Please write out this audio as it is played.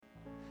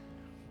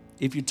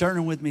If you're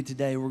turning with me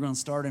today, we're going to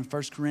start in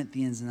 1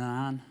 Corinthians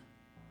 9.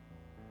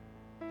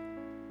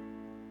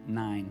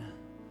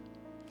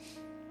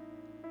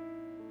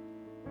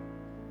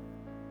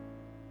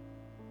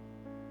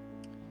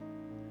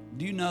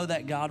 Do you know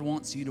that God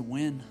wants you to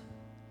win?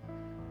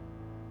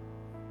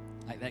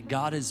 Like that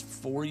God is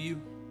for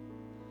you.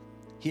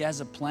 He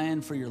has a plan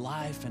for your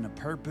life and a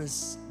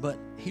purpose, but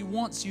He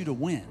wants you to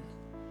win.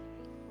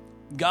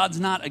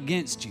 God's not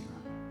against you.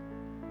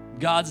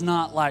 God's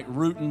not like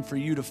rooting for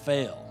you to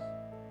fail.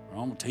 I'm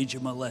going to teach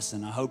him a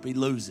lesson. I hope he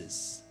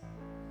loses.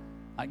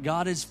 Like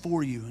God is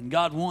for you and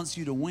God wants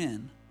you to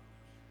win.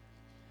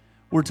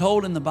 We're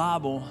told in the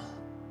Bible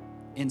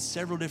in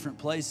several different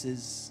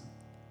places,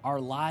 our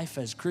life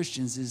as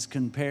Christians is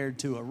compared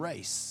to a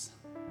race.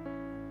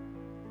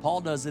 Paul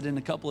does it in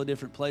a couple of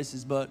different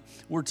places, but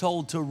we're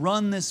told to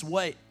run this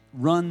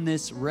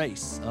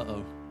race.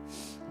 I'm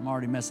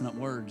already messing up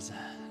words.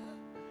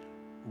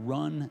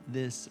 Run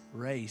this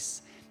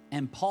race.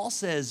 And Paul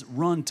says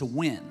run to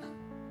win.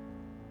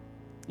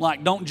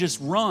 Like, don't just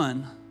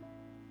run,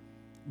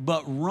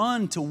 but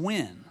run to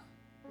win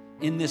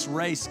in this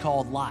race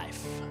called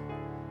life.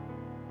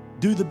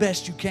 Do the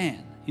best you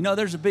can. You know,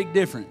 there's a big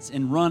difference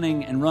in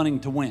running and running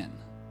to win.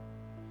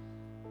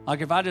 Like,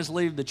 if I just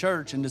leave the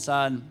church and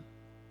decide,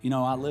 you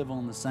know, I live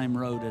on the same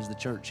road as the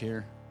church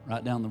here,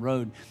 right down the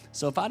road.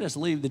 So if I just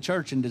leave the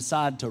church and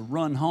decide to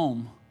run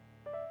home,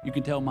 you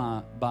can tell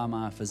by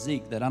my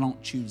physique that I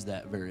don't choose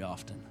that very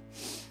often.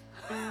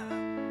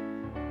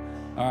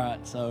 All right,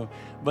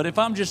 but if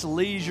I'm just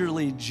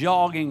leisurely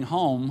jogging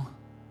home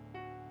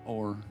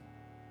or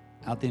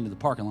out the end of the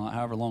parking lot,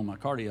 however long my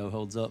cardio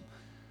holds up,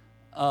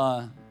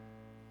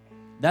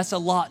 that's a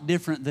lot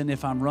different than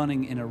if I'm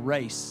running in a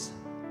race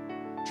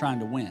trying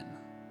to win,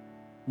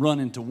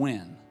 running to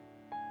win.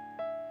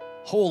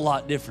 Whole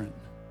lot different.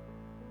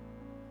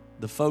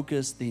 The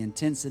focus, the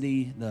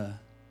intensity, the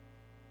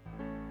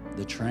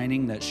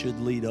training that should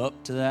lead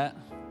up to that.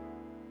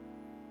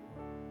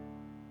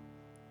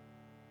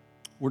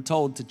 We're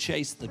told to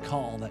chase the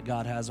call that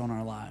God has on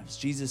our lives.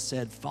 Jesus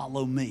said,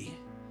 follow me.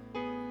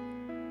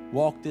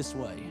 Walk this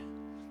way.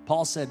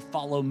 Paul said,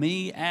 follow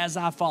me as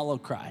I follow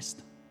Christ.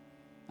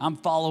 I'm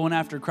following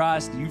after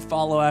Christ. You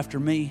follow after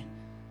me.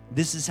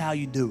 This is how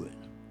you do it.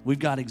 We've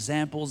got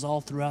examples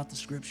all throughout the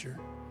scripture.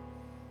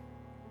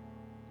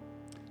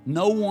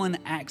 No one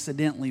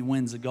accidentally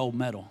wins a gold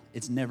medal.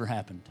 It's never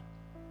happened.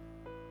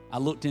 I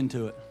looked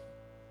into it.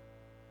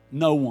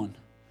 No one.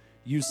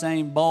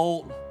 Usain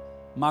Bolt,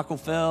 Michael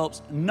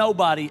Phelps,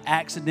 nobody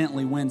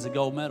accidentally wins a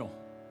gold medal.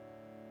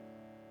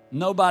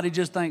 Nobody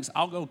just thinks,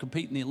 I'll go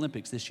compete in the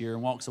Olympics this year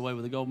and walks away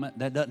with a gold medal.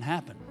 That doesn't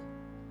happen.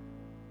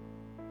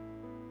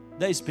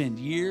 They spend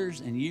years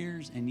and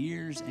years and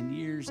years and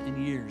years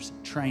and years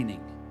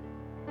training,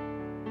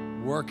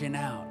 working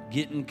out,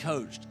 getting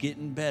coached,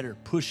 getting better,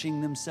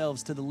 pushing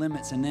themselves to the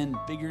limits, and then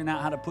figuring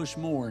out how to push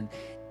more and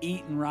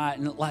eating right.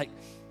 And like,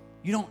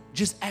 you don't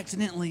just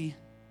accidentally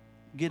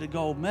get a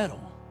gold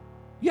medal.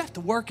 You have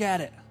to work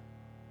at it.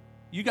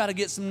 You got to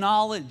get some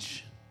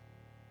knowledge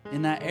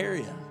in that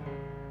area.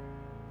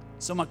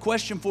 So my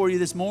question for you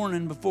this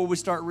morning before we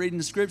start reading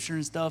the scripture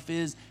and stuff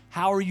is,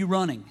 how are you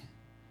running?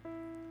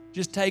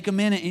 Just take a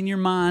minute in your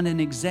mind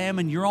and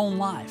examine your own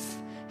life.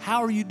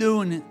 How are you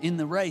doing in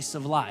the race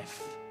of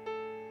life?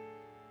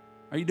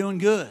 Are you doing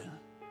good?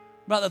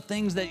 About the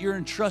things that you're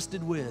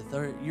entrusted with,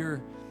 or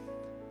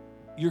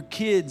your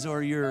kids,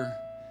 or your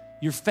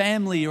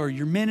family, or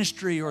your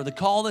ministry, or the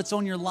call that's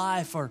on your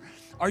life, or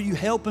are you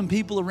helping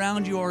people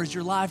around you, or is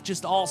your life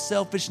just all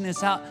selfishness?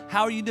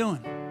 How are you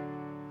doing?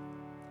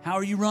 How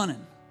are you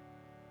running?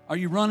 Are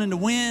you running to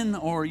win,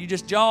 or are you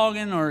just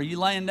jogging, or are you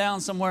laying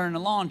down somewhere in a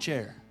lawn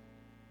chair?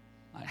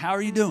 Like, how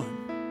are you doing?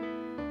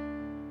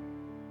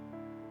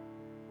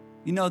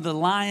 You know, the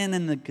lion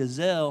and the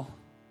gazelle,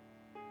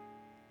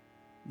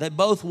 they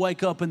both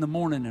wake up in the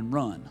morning and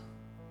run.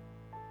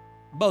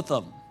 Both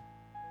of them.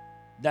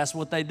 That's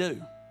what they do.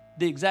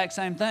 The exact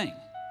same thing.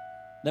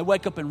 They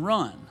wake up and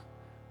run.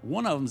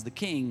 One of them's the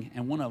king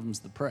and one of them's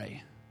the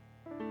prey.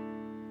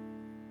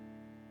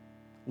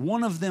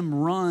 One of them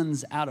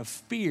runs out of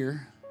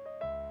fear.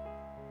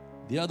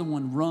 The other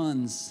one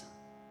runs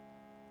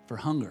for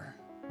hunger.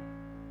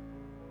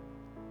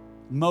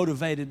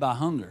 Motivated by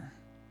hunger.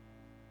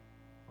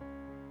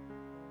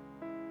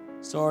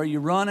 So are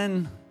you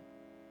running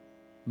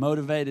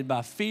motivated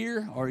by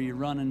fear, or are you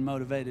running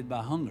motivated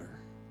by hunger?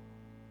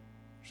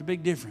 There's a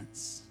big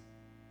difference.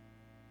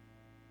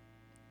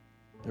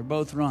 They're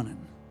both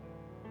running.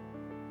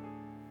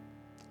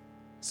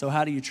 So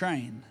how do you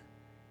train?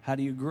 How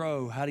do you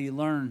grow? How do you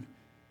learn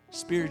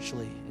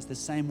spiritually? It's the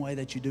same way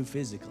that you do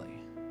physically.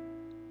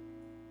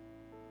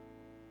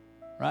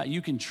 Right?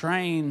 You can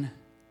train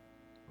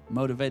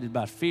motivated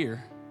by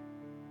fear.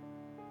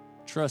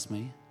 Trust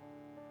me.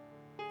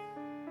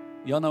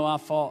 Y'all know I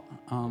fought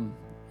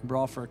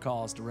brought for a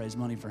cause to raise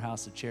money for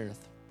House of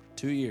Cherith for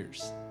 2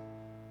 years.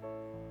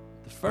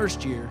 The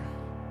first year,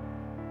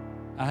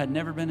 I had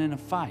never been in a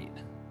fight.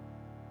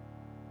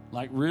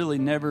 Like really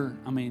never,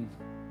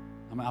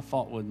 I mean, I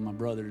fought with my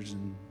brothers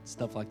and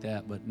stuff like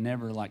that, but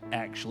never like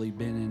actually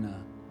been in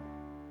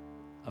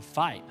a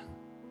fight.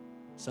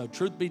 So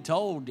truth be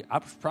told, I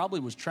probably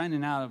was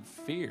training out of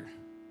fear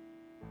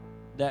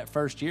that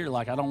first year.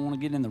 Like, I don't want to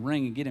get in the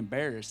ring and get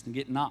embarrassed and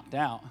get knocked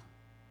out.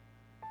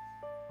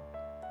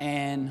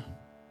 And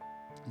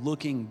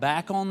looking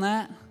back on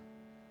that,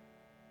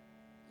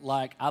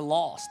 like, I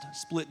lost,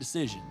 split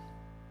decision.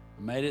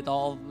 I made it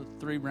all the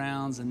 3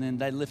 rounds, and then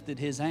they lifted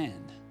his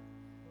hand.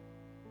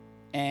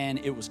 And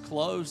it was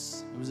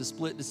close. It was a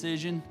split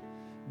decision.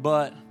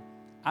 But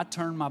I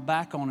turned my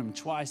back on him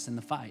twice in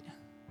the fight.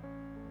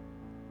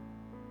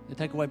 They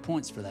take away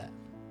points for that.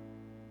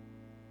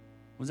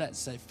 Was that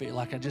safe?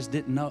 Like, I just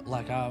didn't know.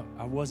 Like, I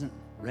wasn't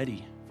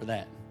ready for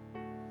that.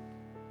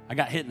 I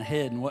got hit in the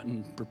head and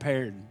wasn't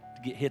prepared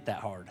to get hit that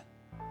hard.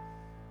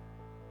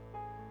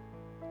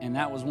 And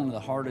that was one of the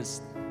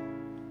hardest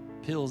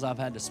pills I've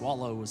had to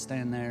swallow, was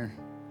stand there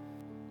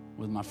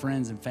with my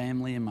friends and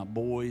family and my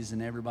boys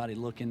and everybody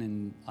looking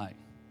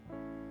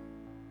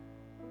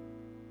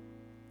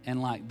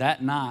and like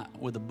that night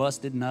with a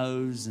busted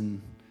nose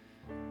and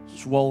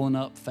swollen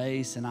up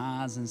face and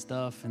eyes and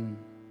stuff. And,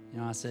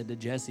 I said to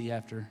Jesse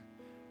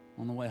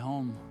on the way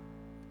home,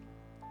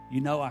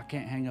 I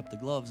can't hang up the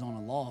gloves on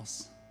a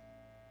loss.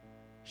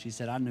 She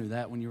said, I knew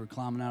that when you were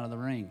climbing out of the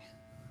ring.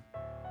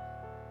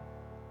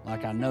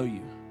 Like, I know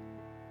you.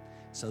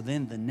 So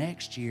then the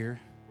next year,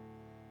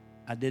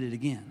 I did it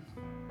again.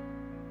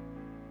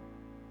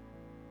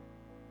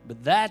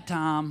 But that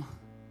time,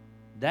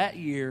 that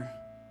year,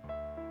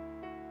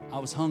 I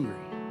was hungry.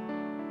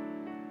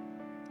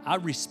 I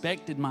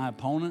respected my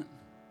opponent,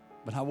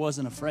 but I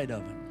wasn't afraid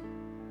of him.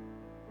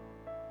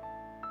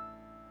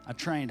 I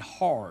trained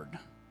hard.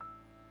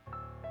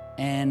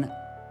 And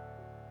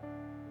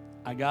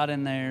I got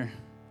in there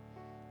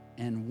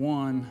and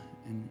won.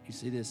 And you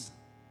see this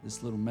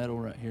little medal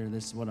right here?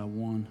 This is what I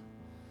won.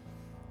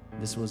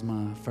 This was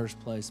my first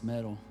place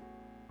medal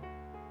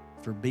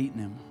for beating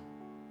him,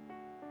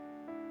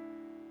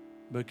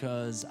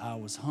 because I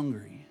was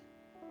hungry.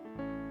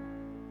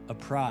 A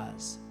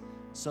prize.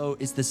 So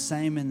it's the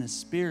same in the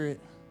spirit,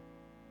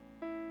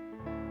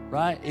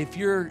 right? If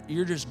you're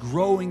just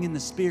growing in the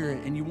spirit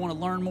and you want to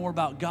learn more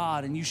about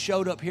God, and you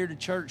showed up here to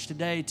church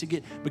today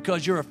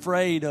because you're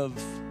afraid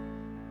of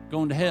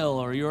going to hell,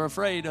 or you're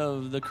afraid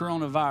of the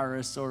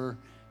coronavirus, or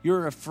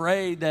you're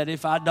afraid that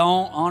if I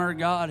don't honor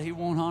God, He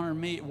won't honor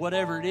me,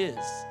 whatever it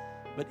is.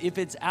 But if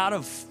it's out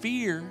of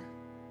fear,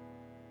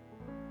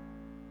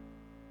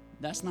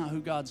 that's not who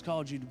God's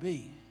called you to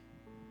be.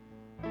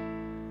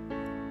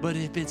 But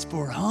if it's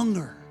for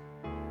hunger,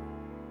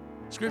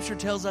 Scripture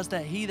tells us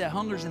that he that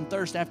hungers and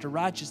thirsts after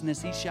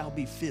righteousness, he shall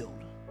be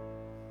filled.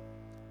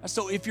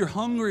 So if you're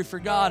hungry for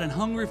God and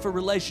hungry for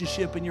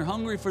relationship, and you're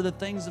hungry for the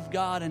things of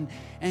God,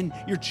 and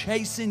you're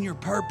chasing your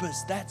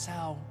purpose, that's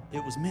how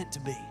it was meant to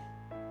be.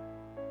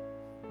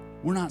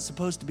 We're not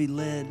supposed to be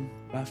led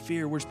by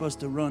fear. We're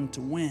supposed to run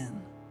to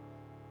win.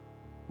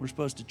 We're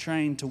supposed to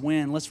train to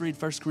win. Let's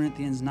read 1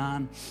 Corinthians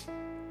 9.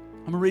 I'm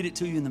going to read it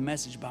to you in the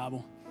Message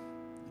Bible.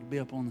 It'll be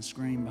up on the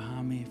screen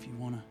behind me if you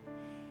want to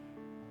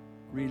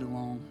read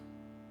along.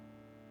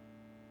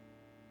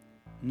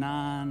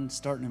 9,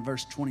 starting in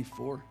verse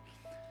 24.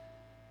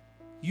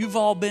 You've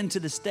all been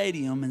to the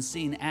stadium and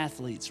seen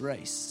athletes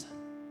race.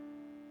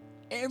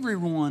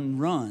 Everyone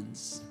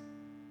runs.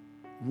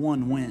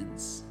 One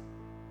wins.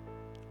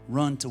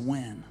 Run to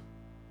win.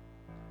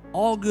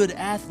 All good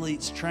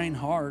athletes train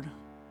hard.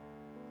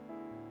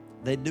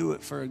 They do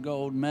it for a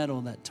gold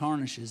medal that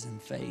tarnishes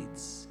and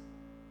fades.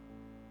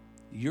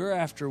 You're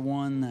after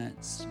one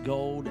that's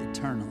gold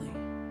eternally.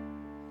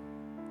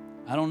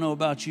 I don't know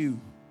about you,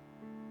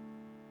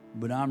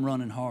 but I'm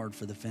running hard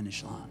for the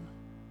finish line.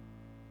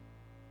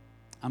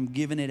 I'm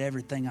giving it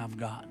everything I've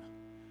got.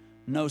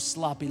 No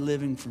sloppy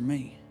living for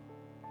me.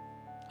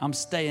 I'm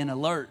staying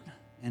alert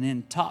and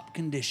in top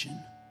condition.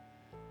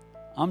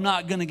 I'm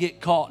not going to get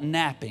caught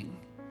napping,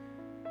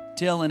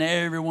 telling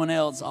everyone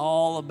else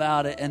all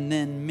about it and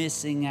then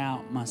missing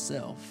out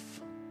myself.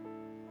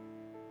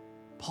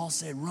 Paul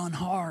said, run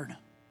hard.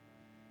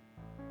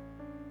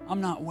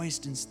 I'm not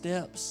wasting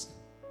steps.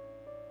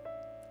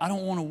 I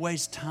don't want to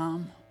waste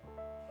time.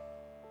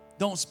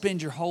 Don't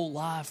spend your whole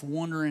life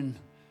wondering,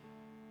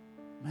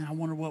 man, I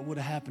wonder what would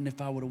have happened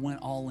if I would have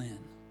went all in.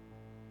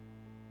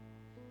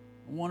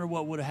 I wonder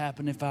what would have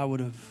happened if I would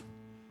have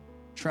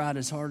tried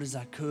as hard as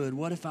I could.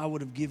 What if I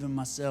would have given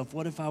myself?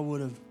 What if I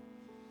would have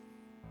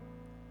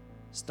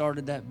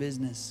started that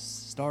business,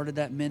 started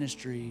that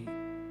ministry,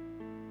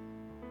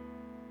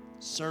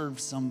 served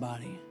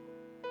somebody?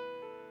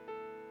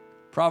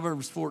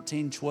 Proverbs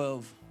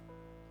 14:12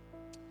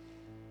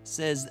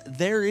 says,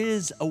 there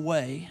is a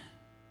way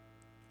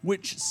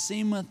which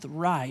seemeth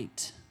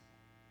right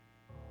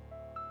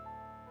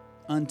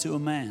unto a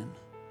man,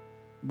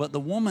 but the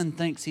woman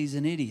thinks he's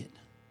an idiot.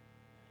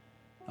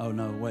 Oh,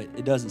 no, wait,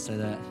 it doesn't say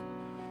that.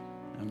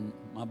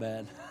 My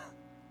bad.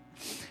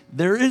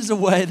 There is a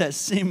way that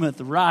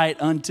seemeth right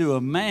unto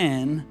a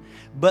man,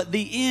 but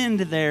the end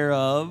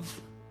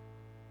thereof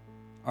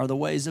are the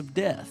ways of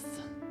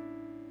death.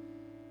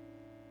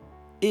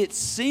 it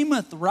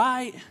seemeth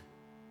right.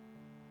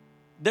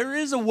 There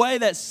is a way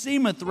that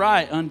seemeth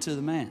right unto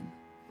the man.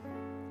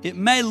 It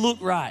may look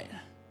right.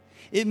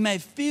 It may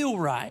feel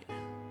right.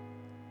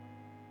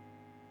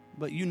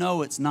 But you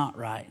know it's not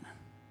right.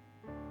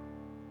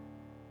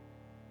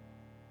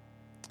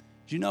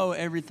 Do you know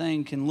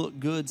everything can look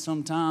good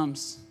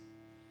sometimes,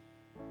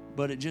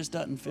 but it just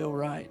doesn't feel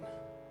right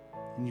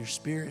in your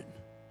spirit?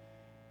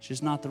 It's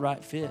just not the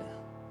right fit.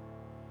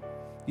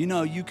 You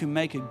know you can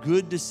make a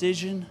good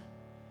decision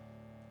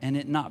and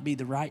it not be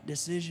the right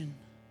decision.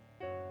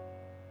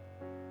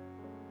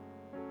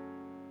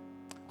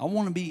 I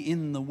want to be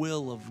in the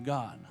will of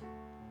God.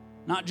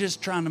 Not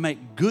just trying to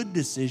make good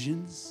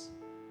decisions,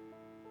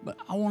 but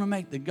I want to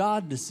make the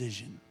God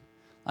decision.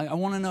 Like, I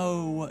want to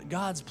know what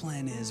God's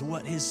plan is,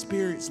 what His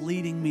Spirit's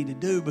leading me to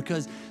do,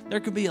 because there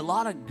could be a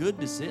lot of good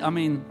decisions. I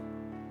mean,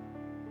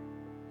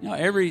 you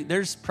know,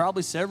 there's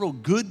probably several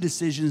good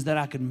decisions that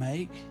I could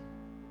make.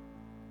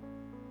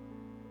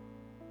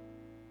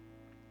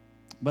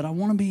 But I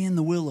want to be in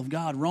the will of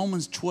God.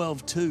 Romans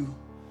 12:2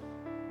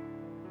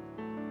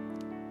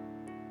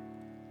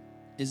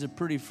 is a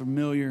pretty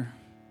familiar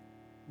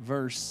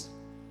verse.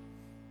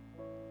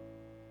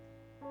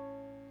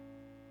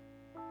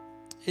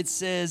 It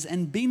says,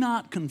 and be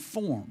not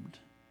conformed.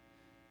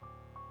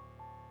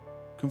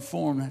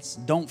 Conform, that's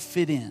don't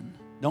fit in.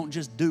 Don't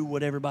just do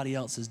what everybody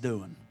else is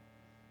doing.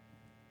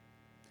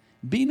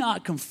 Be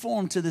not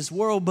conformed to this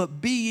world,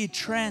 but be ye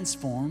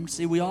transformed.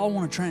 See, we all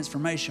want a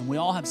transformation. We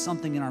all have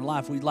something in our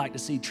life we'd like to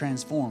see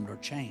transformed or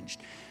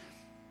changed.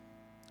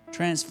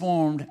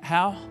 Transformed,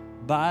 how?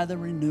 By the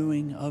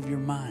renewing of your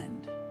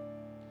mind.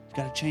 You've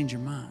got to change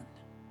your mind.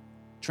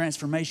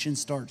 Transformation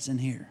starts in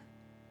here.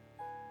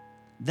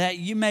 That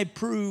you may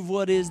prove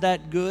what is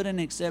that good and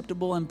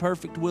acceptable and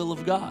perfect will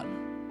of God.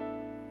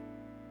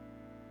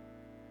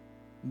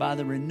 By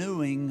the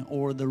renewing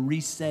or the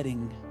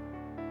resetting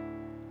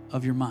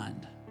of your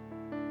mind.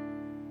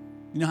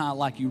 You know how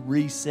like you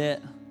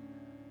reset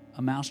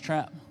a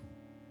mousetrap?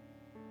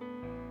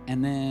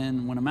 And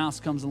then when a mouse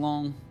comes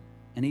along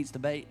and eats the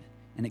bait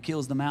and it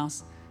kills the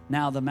mouse,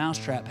 now the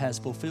mousetrap has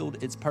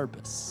fulfilled its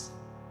purpose.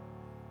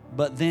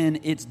 But then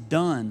it's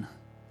done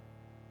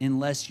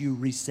unless you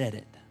reset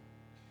it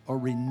or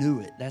renew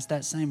it. That's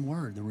that same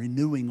word, the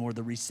renewing or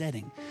the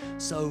resetting.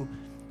 So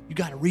you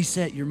got to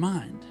reset your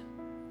mind.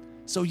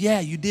 So yeah,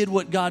 you did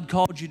what God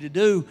called you to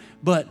do,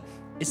 but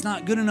it's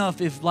not good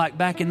enough if, like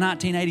back in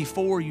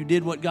 1984, you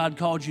did what God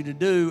called you to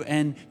do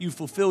and you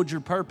fulfilled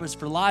your purpose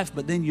for life,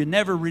 but then you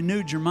never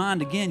renewed your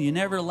mind again. You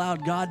never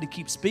allowed God to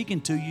keep speaking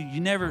to you.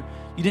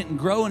 You didn't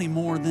grow any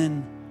more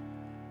than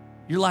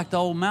you're like the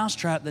old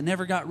mousetrap that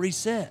never got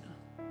reset.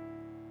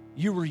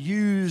 You were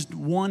used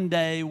one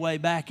day way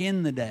back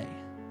in the day.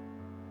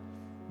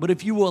 But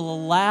if you will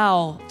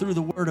allow through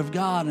the Word of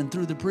God and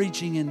through the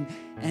preaching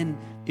and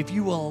if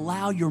you will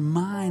allow your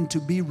mind to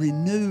be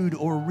renewed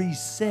or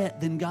reset,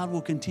 then God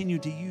will continue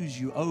to use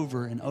you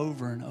over and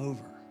over and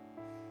over.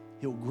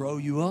 He'll grow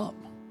you up.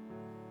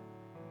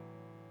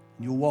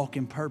 You'll walk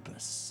in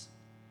purpose.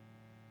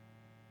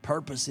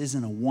 Purpose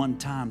isn't a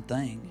one-time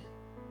thing.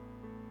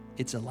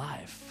 It's a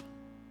life.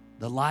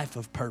 The life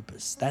of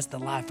purpose. That's the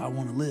life I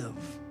want to live.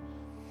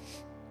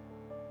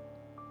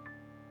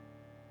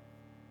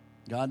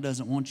 God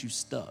doesn't want you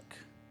stuck.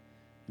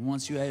 He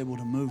wants you able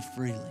to move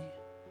freely.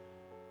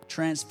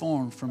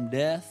 Transformed from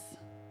death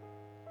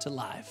to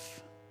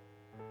life.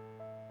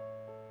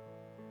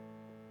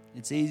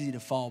 It's easy to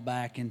fall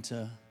back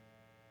into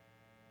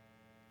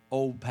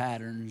old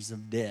patterns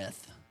of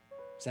death.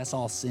 That's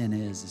all sin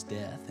is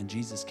death. And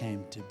Jesus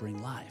came to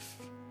bring life,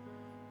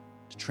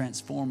 to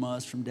transform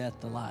us from death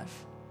to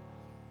life.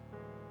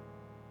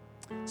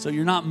 So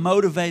you're not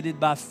motivated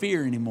by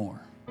fear anymore.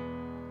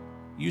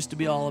 Used to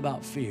be all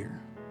about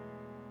fear.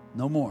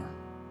 No more.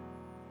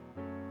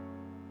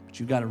 But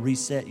you've got to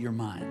reset your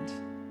mind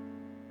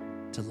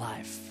to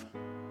life.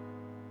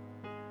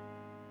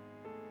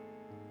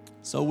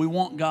 So we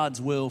want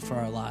God's will for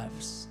our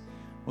lives.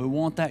 We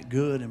want that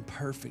good and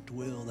perfect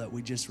will that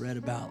we just read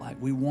about.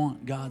 Like, we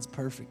want God's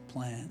perfect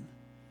plan.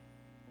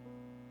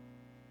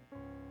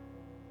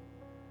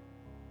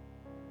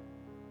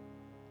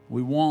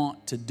 We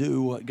want to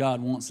do what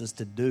God wants us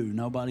to do.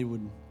 Nobody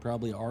would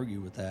probably argue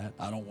with that.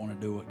 I don't want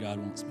to do what God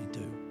wants me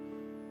to.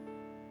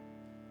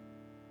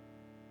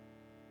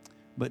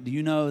 But do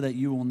you know that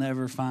you will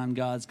never find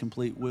God's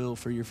complete will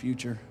for your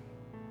future?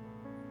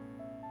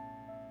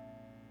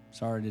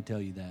 Sorry to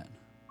tell you that.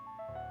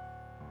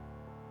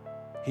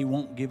 He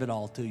won't give it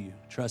all to you.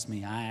 Trust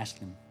me, I asked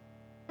him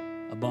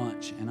a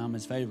bunch, and I'm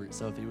his favorite.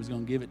 So if he was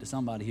going to give it to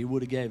somebody, he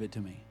would have gave it to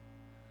me.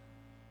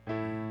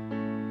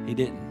 He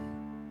didn't.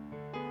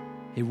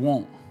 He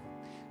won't.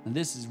 And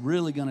this is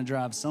really going to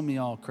drive some of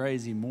y'all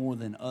crazy more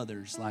than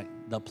others. Like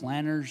the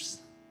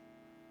planners.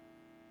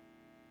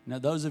 You know,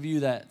 those of you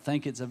that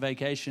think it's a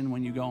vacation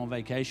when you go on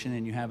vacation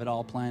and you have it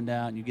all planned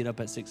out and you get up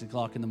at 6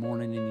 o'clock in the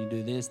morning and you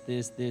do this,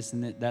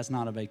 and that's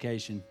not a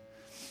vacation.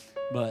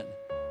 But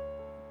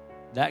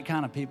that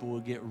kind of people will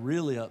get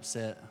really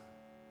upset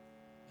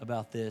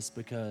about this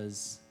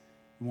because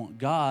You want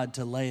God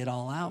to lay it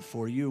all out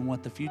for you and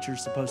what the future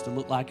is supposed to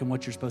look like and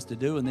what you're supposed to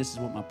do. And this is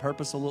what my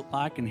purpose will look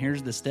like. And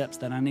here's the steps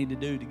that I need to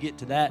do to get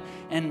to that.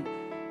 And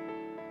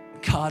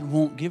God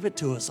won't give it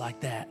to us like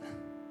that.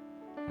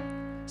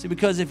 See,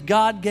 because if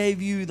God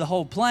gave you the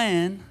whole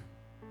plan,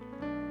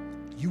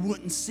 you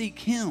wouldn't seek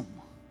Him.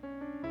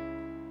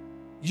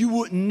 You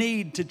wouldn't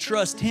need to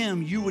trust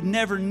Him. You would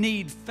never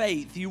need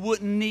faith. You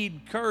wouldn't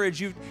need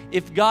courage.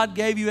 If God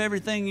gave you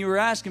everything you were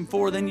asking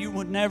for, then you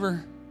would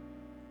never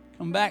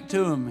come back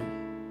to Him.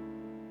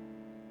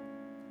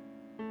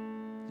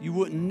 You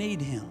wouldn't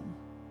need Him.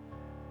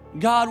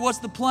 God, what's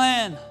the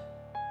plan?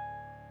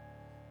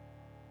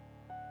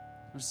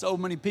 There's so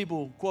many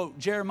people quote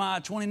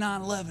Jeremiah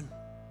 29:11.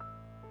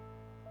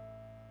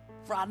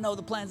 For I know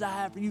the plans I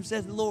have for you,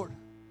 says the Lord.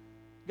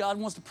 God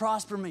wants to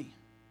prosper me.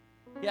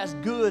 He has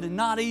good and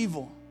not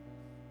evil.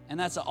 And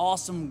that's an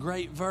awesome,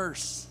 great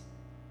verse.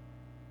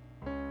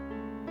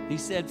 He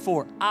said,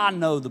 for I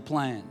know the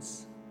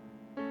plans.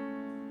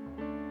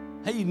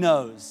 He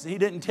knows. He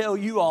didn't tell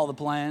you all the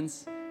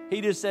plans.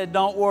 He just said,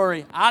 don't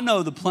worry. I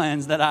know the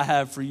plans that I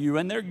have for you,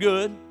 and they're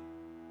good.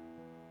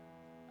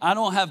 I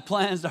don't have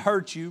plans to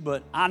hurt you,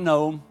 but I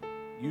know them.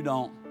 You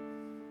don't.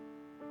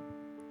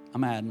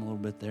 I'm adding a little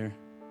bit there.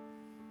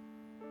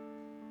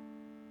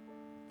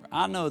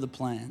 I know the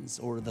plans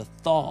or the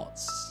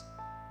thoughts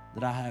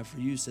that I have for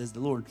you, says the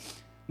Lord.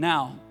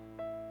 Now,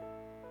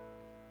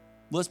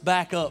 let's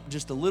back up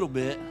just a little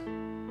bit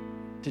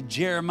to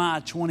Jeremiah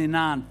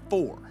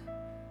 29:4.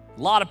 A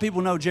lot of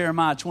people know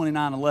Jeremiah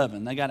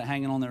 29:11. They got it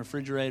hanging on their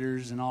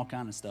refrigerators and all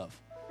kind of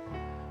stuff.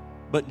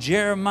 But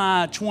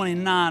Jeremiah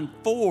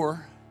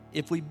 29:4,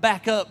 if we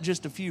back up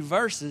just a few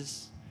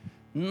verses,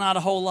 not a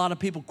whole lot of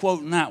people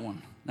quoting that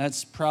one.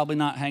 That's probably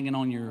not hanging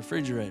on your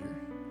refrigerator.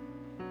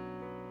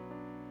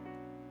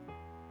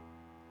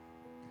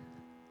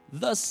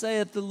 Thus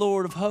saith the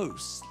Lord of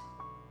hosts,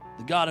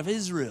 the God of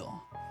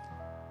Israel,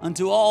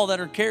 unto all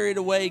that are carried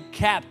away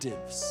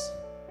captives,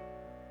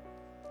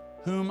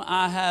 whom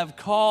I have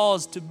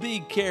caused to be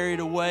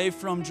carried away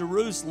from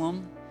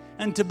Jerusalem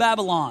unto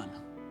Babylon.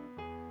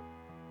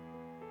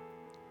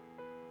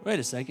 Wait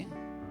a second.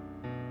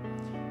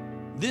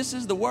 This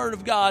is the word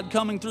of God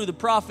coming through the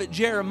prophet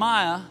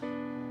Jeremiah.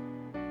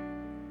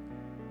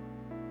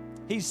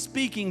 He's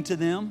speaking to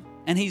them.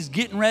 And he's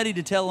getting ready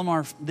to tell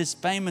them this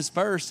famous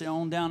verse,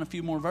 on down a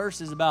few more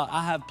verses about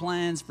I have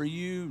plans for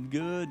you,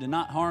 good, to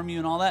not harm you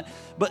and all that.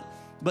 But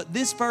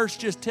this verse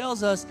just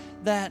tells us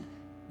that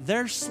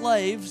they're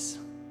slaves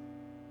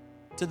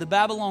to the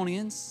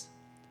Babylonians,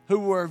 who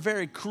were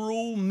very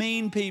cruel,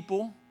 mean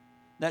people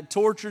that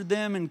tortured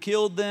them and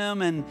killed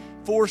them and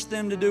forced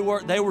them to do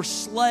work. They were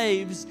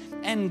slaves,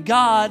 and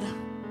God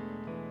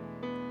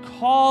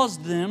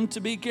caused them to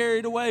be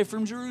carried away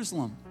from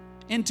Jerusalem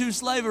into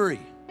slavery.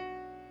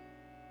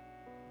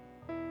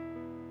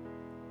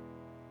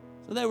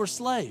 So they were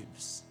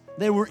slaves.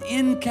 They were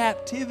in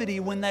captivity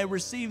when they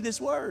received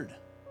this word.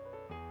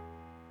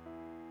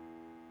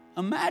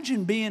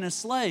 Imagine being a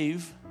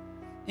slave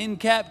in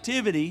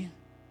captivity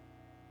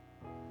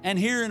and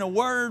hearing a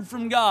word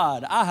from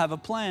God. I have a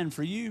plan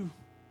for you.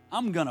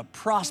 I'm going to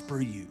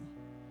prosper you.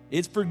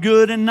 It's for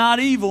good and not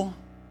evil.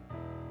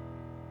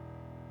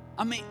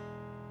 I mean,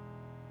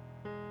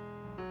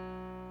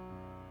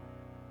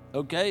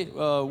 okay,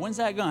 when's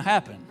that going to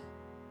happen?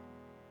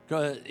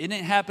 Because it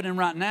ain't happening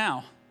right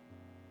now.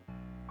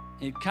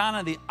 And kind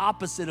of the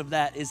opposite of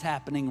that is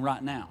happening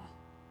right now.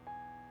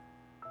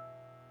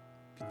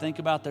 If you think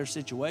about their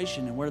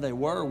situation and where they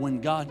were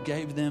when God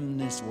gave them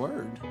this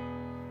word,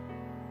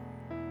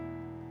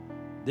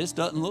 this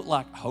doesn't look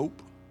like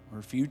hope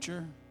or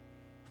future,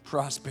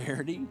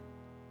 prosperity.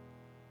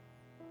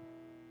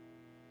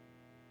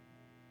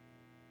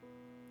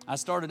 I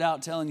started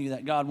out telling you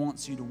that God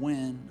wants you to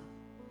win.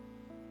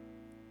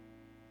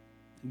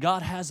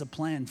 God has a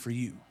plan for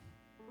you.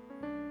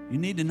 You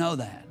need to know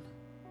that.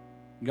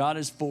 God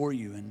is for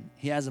you, and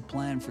He has a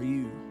plan for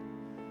you.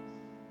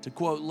 To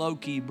quote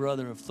Loki,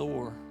 brother of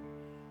Thor,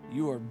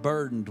 you are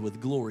burdened with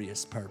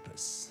glorious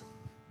purpose.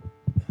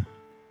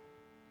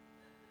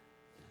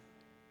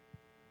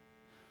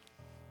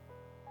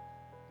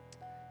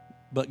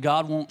 But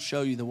God won't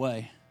show you the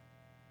way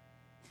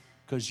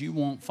because you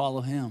won't follow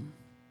Him.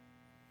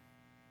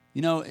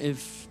 You know,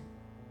 if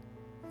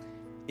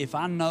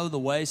I know the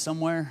way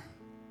somewhere,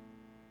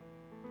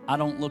 I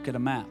don't look at a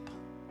map.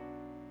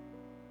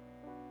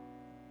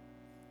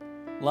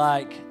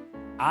 Like,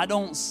 I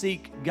don't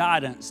seek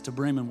guidance to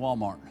Bremen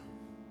Walmart.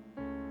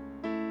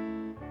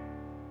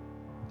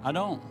 I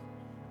don't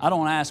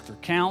ask for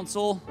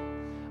counsel.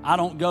 I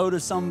don't go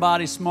to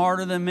somebody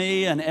smarter than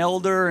me, an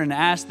elder, and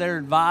ask their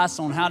advice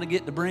on how to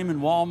get to Bremen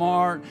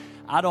Walmart.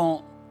 I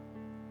don't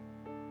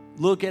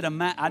look at a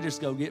map. I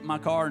just go get in my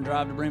car and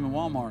drive to Bremen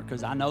Walmart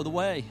because I know the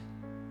way.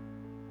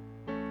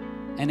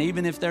 And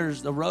even if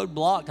there's a road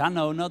blocked, I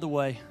know another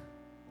way.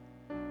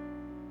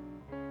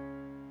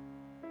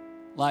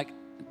 Like,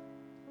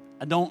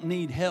 I don't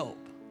need help.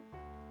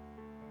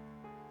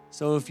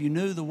 So if you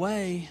knew the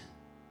way,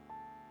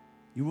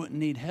 you wouldn't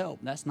need help.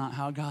 That's not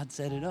how God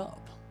set it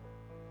up.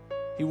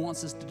 He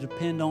wants us to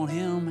depend on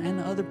Him and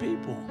other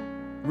people.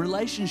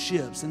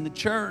 Relationships in the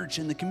church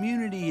and the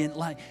community, and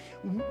like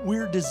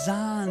we're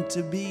designed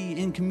to be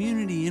in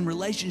community, in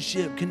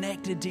relationship,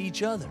 connected to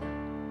each other.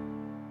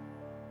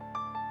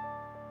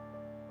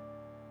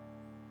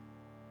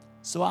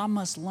 So I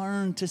must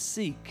learn to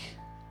seek,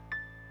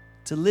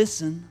 to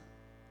listen,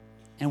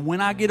 and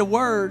when I get a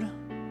word,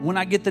 when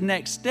I get the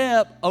next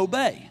step,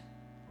 obey.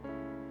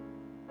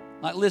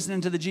 Like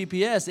listening to the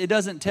GPS, it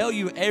doesn't tell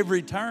you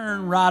every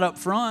turn right up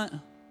front.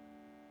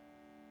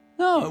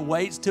 No, it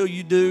waits till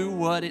you do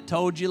what it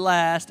told you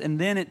last, and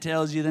then it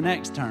tells you the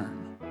next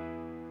turn.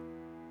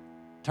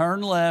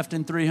 Turn left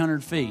in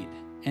 300 feet.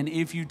 And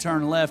if you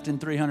turn left in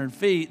 300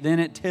 feet, then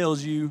it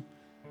tells you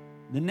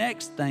the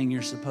next thing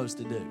you're supposed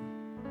to do.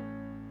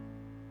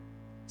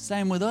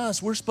 Same with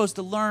us. We're supposed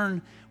to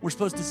learn. We're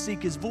supposed to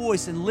seek His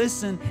voice and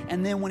listen.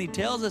 And then when He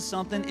tells us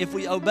something, if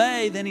we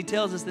obey, then He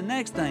tells us the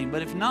next thing.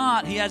 But if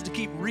not, He has to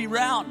keep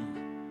rerouting.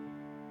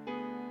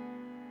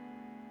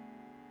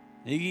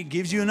 He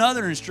gives you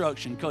another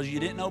instruction because you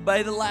didn't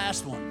obey the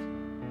last one.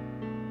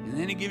 And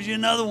then He gives you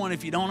another one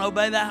if you don't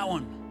obey that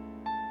one.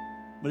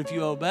 But if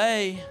you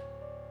obey,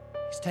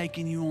 He's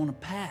taking you on a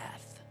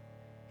path.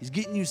 He's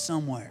getting you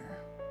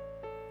somewhere.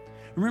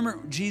 Remember,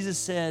 Jesus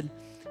said,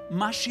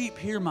 "My sheep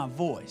hear my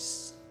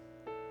voice.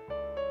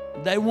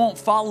 They won't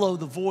follow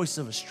the voice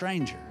of a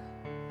stranger."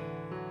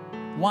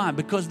 Why?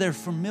 Because they're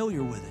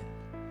familiar with it.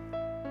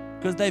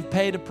 Because they've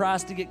paid a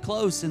price to get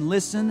close and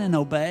listen and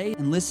obey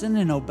and listen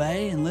and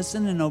obey and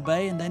listen and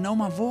obey, and they know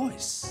my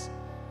voice.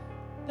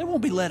 They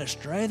won't be led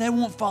astray. They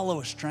won't follow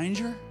a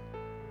stranger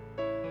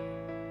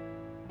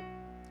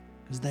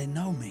because they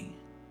know me.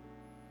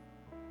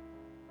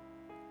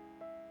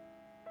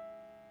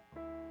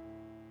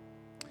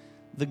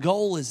 The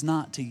goal is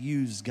not to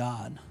use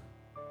God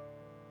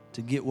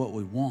to get what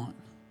we want.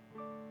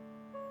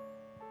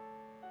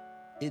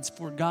 It's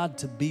for God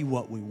to be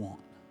what we want.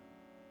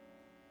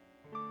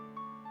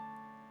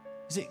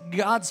 See,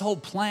 God's whole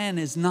plan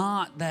is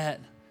not that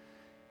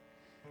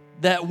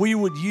we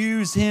would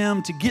use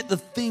Him to get the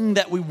thing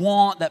that we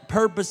want, that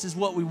purpose is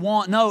what we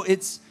want. No,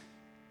 it's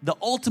the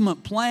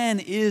ultimate plan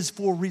is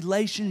for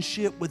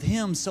relationship with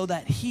Him so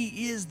that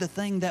He is the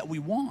thing that we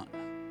want.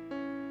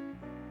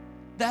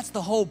 That's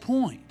the whole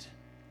point.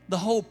 The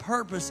whole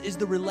purpose is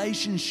the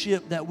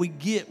relationship that we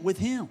get with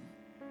Him,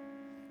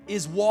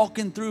 is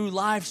walking through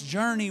life's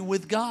journey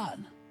with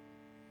God.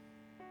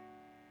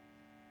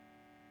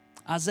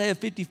 Isaiah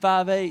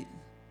 55:8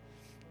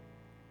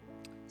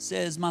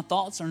 says, "My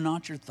thoughts are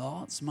not your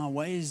thoughts. My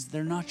ways,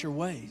 they're not your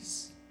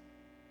ways."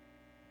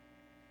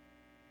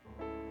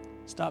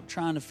 Stop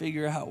trying to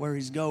figure out where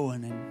He's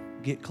going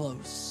and get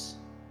close.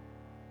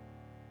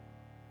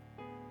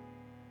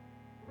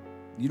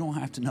 You don't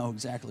have to know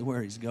exactly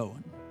where He's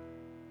going.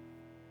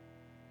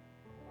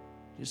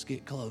 Just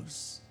get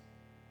close.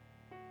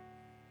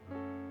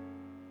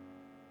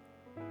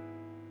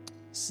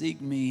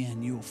 Seek me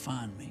and you will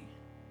find me.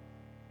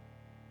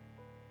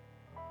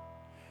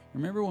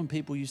 Remember when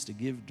people used to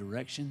give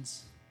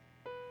directions?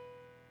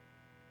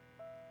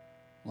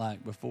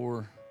 Like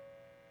before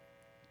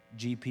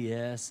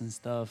GPS and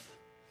stuff.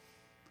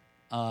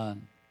 I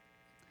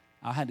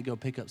had to go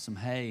pick up some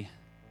hay.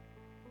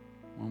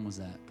 When was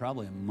that?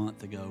 Probably a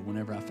month ago,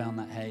 whenever I found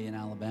that hay in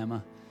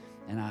Alabama.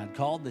 And I had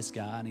called this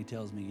guy, and he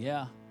tells me,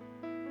 "Yeah."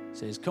 He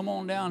says, "Come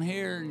on down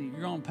here, and you're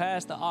going to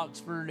pass the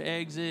Oxford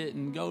exit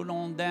and go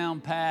on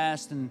down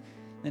past." And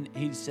then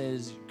he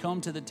says,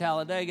 "Come to the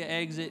Talladega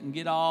exit and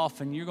get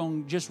off, and you're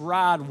going to just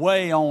ride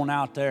way on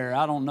out there.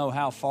 I don't know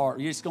how far.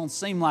 It's going to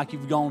seem like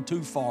you've gone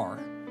too far.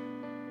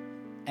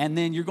 And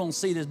then you're going to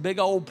see this big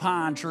old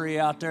pine tree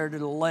out there to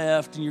the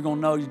left, and you're going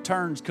to know your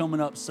turn's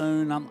coming up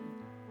soon."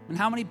 And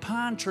how many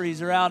pine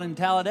trees are out in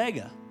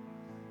Talladega?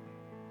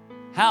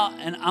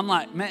 And I'm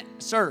like, "Man,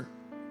 sir,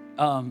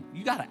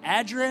 you got an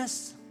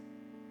address?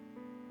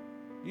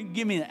 You can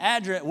give me an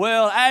address."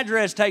 "Well,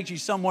 address takes you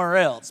somewhere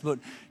else, but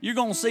you're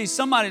going to see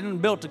somebody done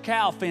built a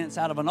cow fence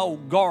out of an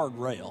old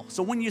guardrail.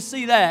 So when you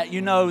see that,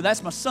 you know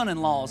that's my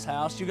son-in-law's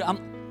house."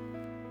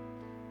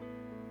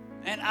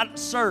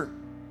 "Sir,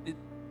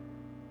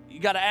 you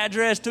got an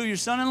address to your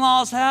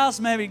son-in-law's house?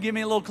 Maybe give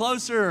me a little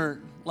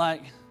closer."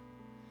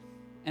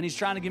 And he's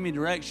trying to give me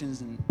directions,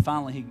 and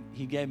finally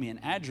he gave me an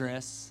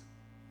address.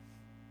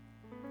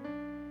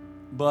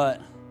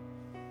 But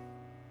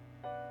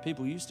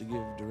people used to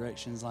give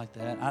directions like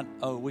that.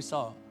 We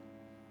saw.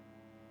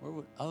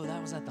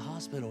 That was at the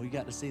hospital. You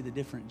got to see the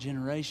different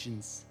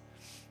generations.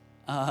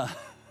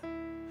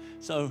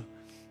 So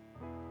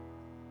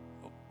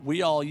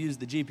we all used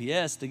the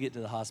GPS to get to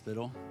the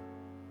hospital.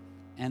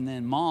 And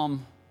then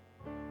Mom,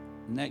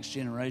 next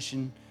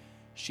generation,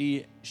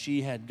 she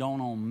had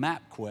gone on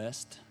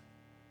MapQuest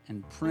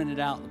and printed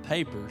out the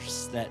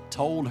papers that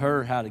told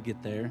her how to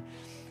get there.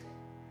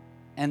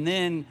 And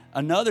then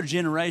another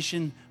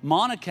generation,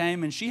 Mona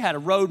came and she had a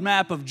road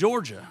map of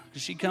Georgia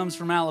because she comes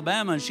from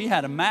Alabama, and she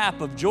had a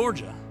map of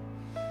Georgia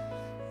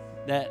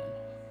that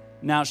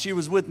Now, she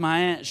was with my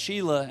Aunt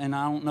Sheila, and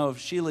I don't know if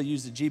Sheila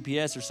used a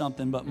GPS or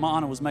something, but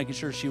Mana was making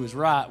sure she was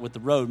right with the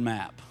road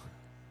map.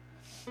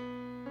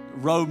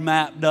 Road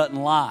map doesn't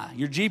lie.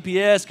 Your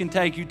GPS can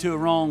take you to a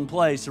wrong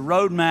place. A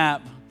road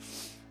map,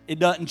 it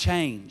doesn't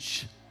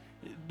change.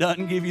 It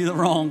doesn't give you the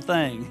wrong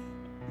thing.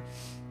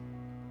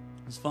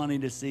 It's funny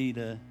to see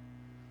the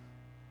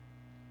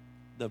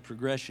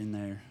progression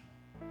there.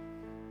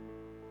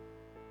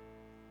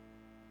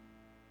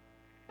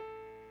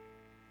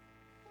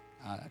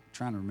 I'm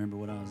trying to remember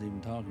what I was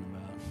even talking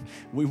about.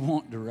 We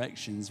want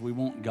directions. We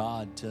want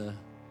God to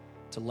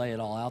lay it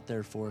all out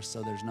there for us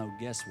so there's no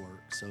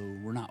guesswork, so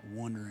we're not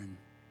wondering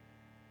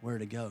where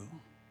to go.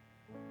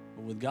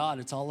 But with God,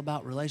 it's all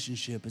about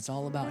relationship. It's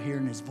all about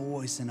hearing His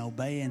voice and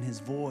obeying His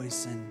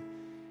voice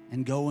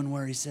and going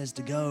where He says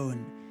to go.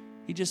 And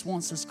He just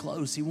wants us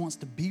close. He wants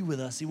to be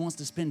with us. He wants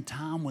to spend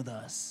time with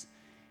us.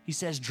 He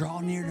says, draw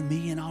near to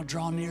me and I'll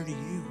draw near to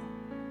you.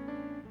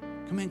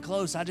 Come in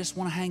close. I just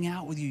want to hang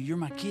out with you. You're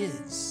my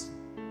kids.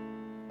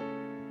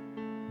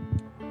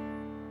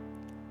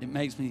 It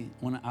makes me,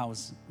 when I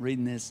was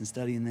reading this and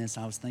studying this,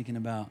 I was thinking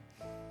about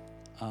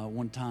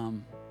one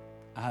time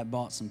I had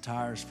bought some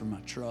tires for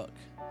my truck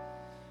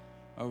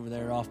over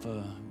there off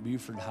of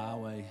Buford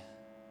Highway,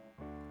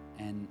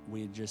 and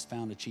we had just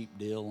found a cheap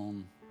deal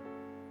on,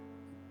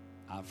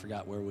 I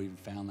forgot where we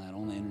found that,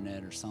 on the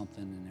internet or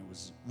something, and it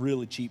was a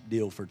really cheap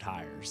deal for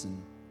tires.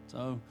 And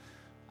so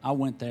I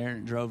went there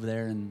and drove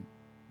there, and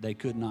they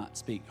could not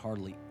speak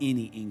hardly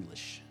any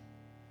English.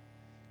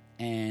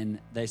 And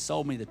they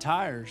sold me the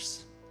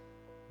tires,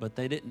 but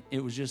they didn't,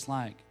 it was just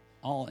like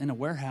all in a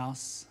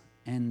warehouse,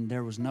 and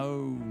there was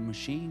no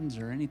machines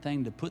or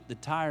anything to put the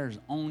tires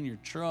on your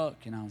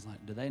truck. And I was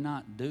like, do they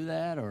not do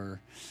that? Or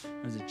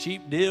it was a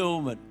cheap deal,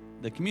 but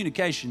the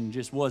communication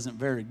just wasn't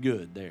very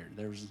good there.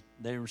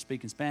 They were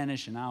speaking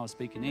Spanish and I was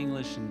speaking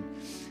English. And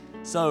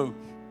so,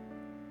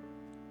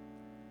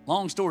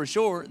 long story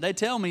short, they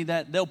tell me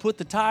that they'll put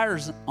the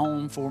tires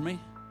on for me,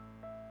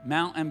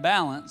 mount and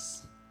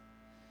balance.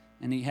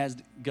 And he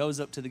goes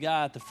up to the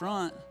guy at the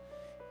front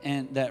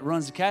and that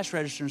runs the cash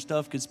register and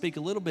stuff, could speak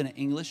a little bit of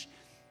English.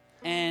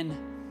 And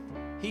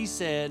he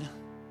said,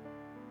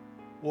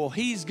 well,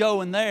 he's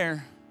going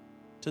there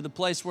to the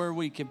place where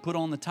we could put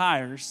on the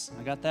tires.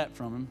 I got that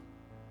from him.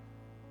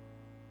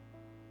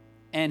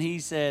 And he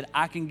said,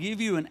 I can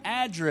give you an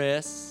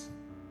address,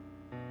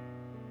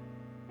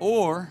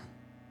 and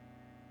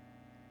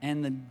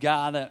the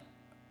guy that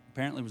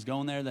apparently was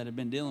going there that had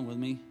been dealing with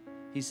me,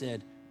 he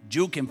said,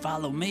 you can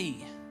follow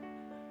me.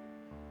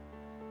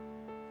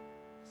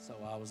 So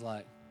I was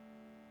like,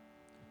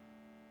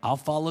 I'll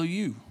follow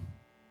you.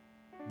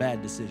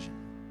 Bad decision.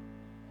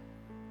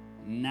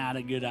 Not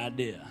a good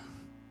idea.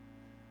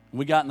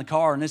 We got in the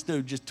car and this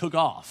dude just took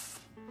off.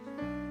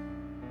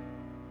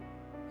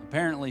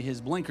 Apparently his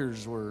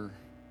blinkers were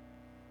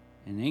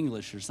in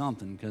English or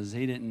something because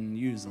he didn't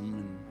use them.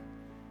 And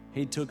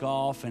he took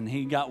off and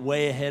he got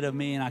way ahead of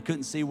me and I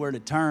couldn't see where to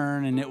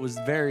turn, and it was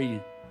very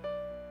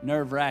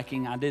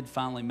nerve-wracking. I did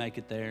finally make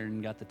it there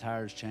and got the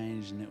tires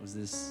changed, and it was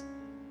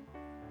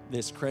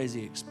this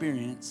crazy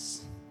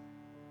experience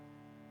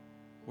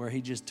where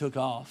he just took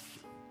off.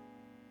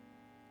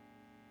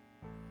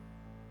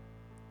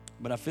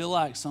 But I feel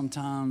like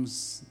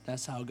sometimes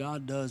that's how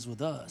God does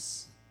with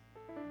us.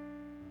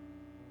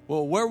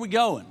 Well, where are we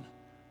going?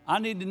 I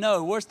need to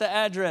know, where's the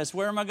address?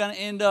 Where am I going to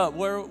end up?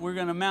 Where we're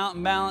going to mount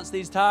and balance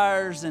these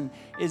tires? And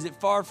is it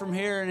far from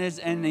here?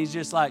 And he's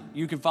just like,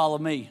 you can follow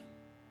me.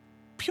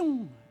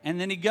 Pew! And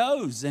then he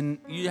goes, and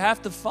you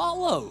have to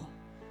follow.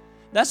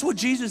 That's what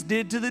Jesus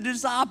did to the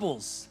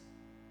disciples.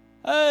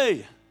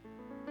 Hey,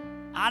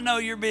 I know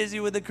you're busy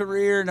with a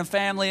career and a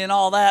family and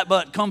all that,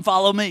 but come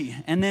follow me.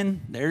 And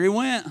then there he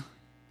went.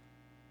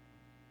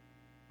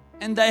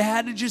 And they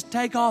had to just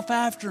take off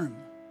after him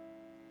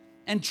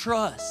and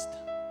trust.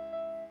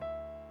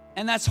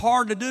 And that's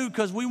hard to do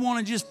because we want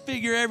to just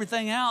figure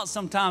everything out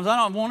sometimes. I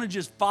don't want to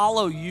just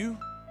follow you.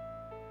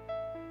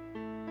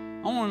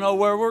 I want to know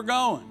where we're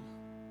going.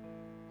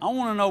 I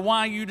want to know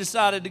why you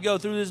decided to go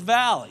through this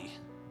valley.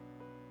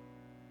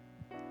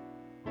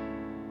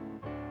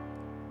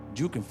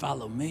 You can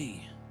follow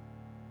me.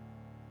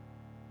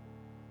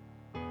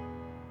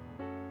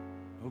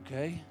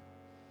 Okay.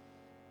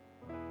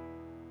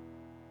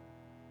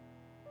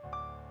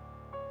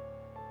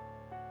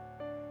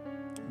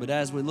 But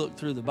as we look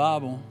through the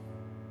Bible,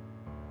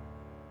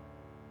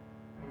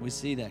 we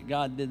see that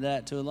God did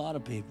that to a lot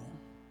of people.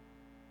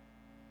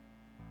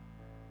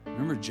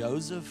 Remember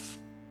Joseph?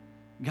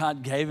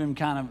 God gave him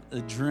kind of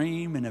a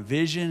dream and a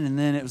vision, and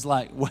then it was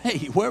like,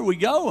 wait, where are we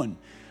going?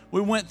 We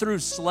went through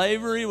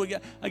slavery.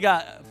 I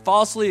got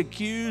falsely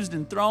accused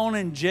and thrown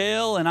in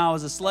jail, and I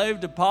was a slave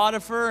to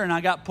Potiphar, and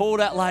I got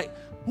pulled out like,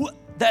 what?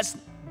 This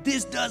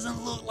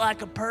doesn't look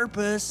like a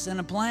purpose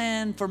and a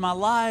plan for my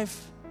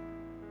life.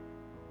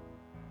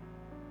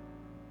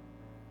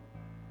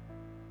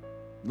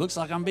 Looks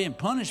like I'm being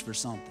punished for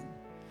something.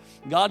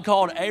 God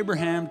called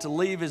Abraham to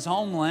leave his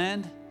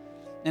homeland,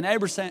 and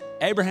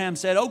Abraham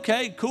said,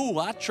 okay, cool,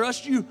 I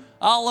trust you.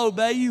 I'll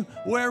obey you.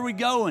 Where are we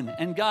going?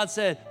 And God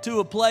said, to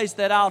a place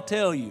that I'll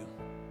tell you.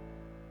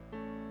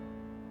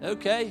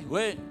 Okay,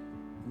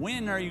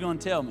 when are you going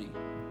to tell me?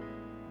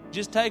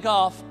 Just take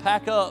off,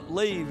 pack up,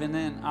 leave, and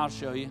then I'll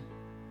show you.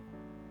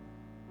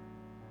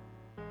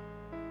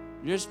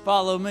 Just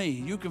follow me.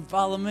 You can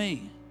follow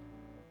me.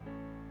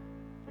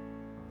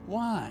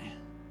 Why?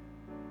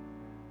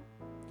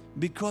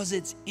 Because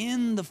it's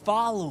in the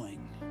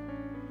following.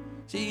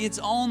 See, it's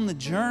on the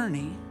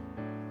journey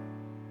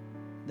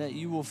that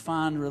you will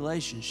find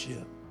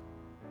relationship,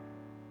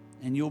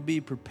 and you'll be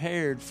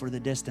prepared for the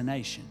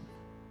destination.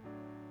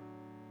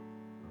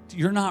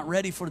 You're not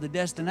ready for the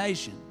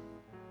destination.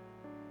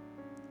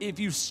 If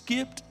you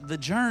skipped the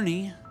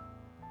journey,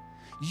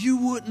 you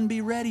wouldn't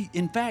be ready.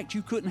 In fact,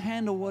 you couldn't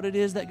handle what it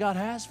is that God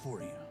has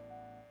for you.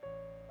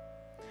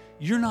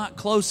 You're not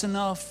close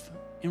enough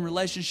in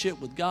relationship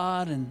with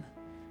God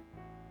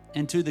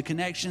and to the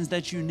connections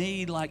that you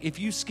need. Like if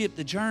you skip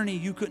the journey,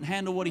 you couldn't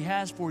handle what He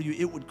has for you.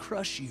 It would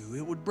crush you.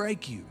 It would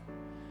break you.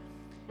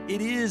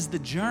 It is the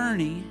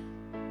journey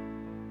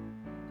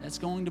that's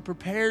going to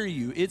prepare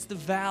you. It's the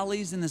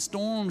valleys and the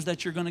storms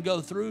that you're going to go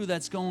through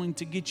that's going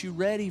to get you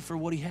ready for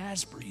what He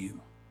has for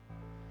you.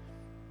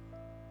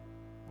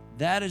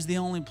 That is the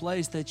only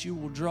place that you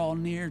will draw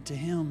near to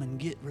Him and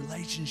get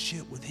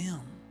relationship with Him.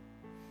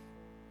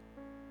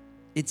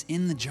 It's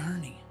in the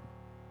journey.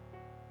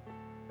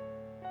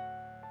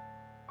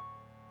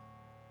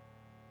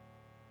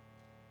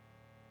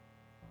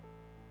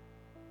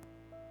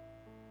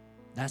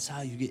 That's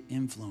how you get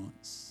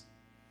influence.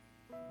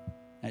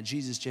 At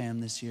Jesus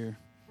Jam this year,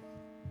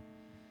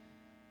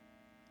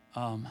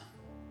 wow.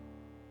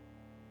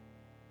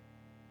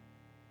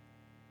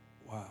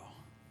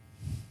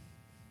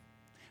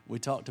 We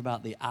talked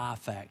about the I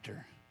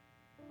factor.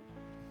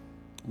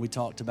 We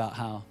talked about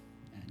how,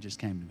 it just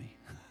came to me.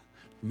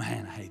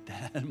 Man, I hate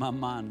that. My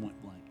mind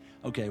went blank.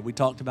 Okay, we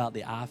talked about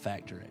the I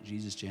factor at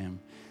Jesus Jam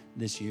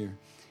this year.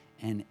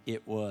 And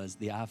it was,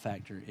 the I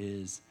factor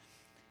is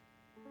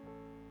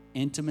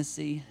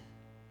intimacy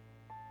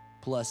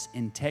plus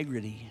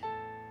integrity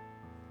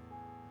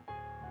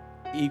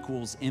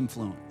equals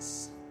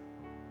influence.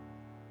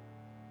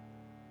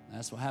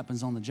 That's what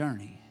happens on the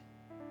journey.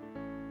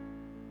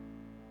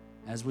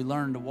 As we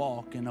learn to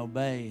walk and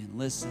obey and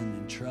listen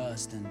and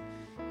trust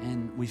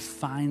and we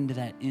find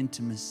that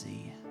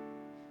intimacy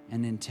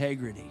and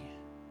integrity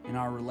in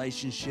our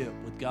relationship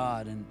with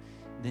God, and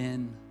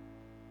then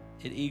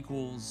it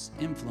equals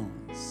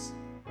influence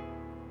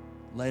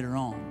later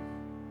on.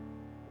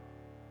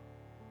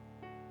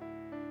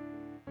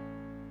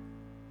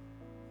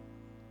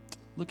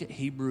 Look at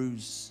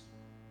Hebrews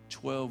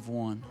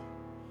 12:1.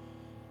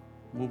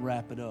 We'll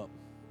wrap it up.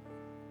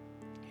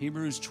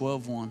 Hebrews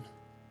 12:1.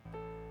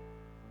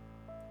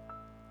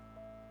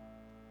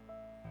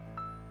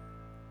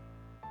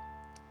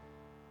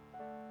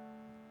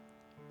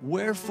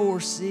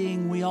 Wherefore,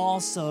 seeing we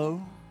also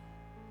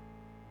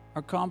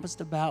are compassed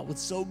about with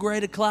so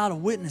great a cloud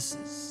of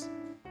witnesses,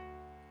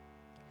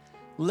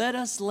 let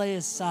us lay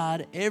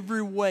aside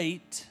every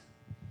weight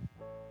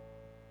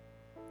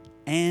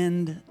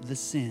and the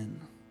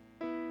sin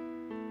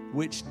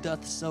which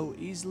doth so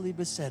easily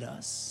beset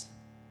us.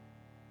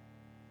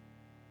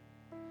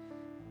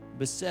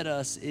 Beset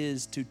us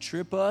is to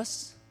trip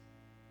us,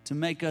 to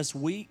make us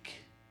weak,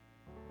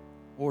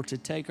 or to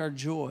take our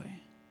joy.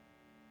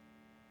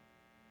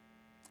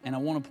 And I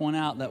want to point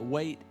out that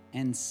weight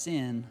and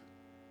sin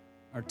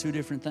are two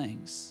different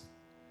things.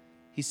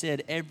 He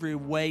said every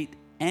weight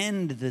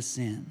and the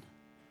sin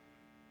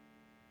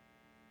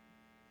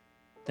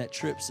that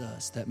trips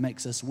us, that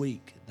makes us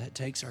weak, that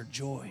takes our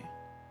joy.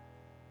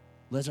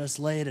 Let us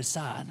lay it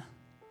aside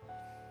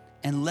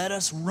and let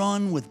us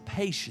run with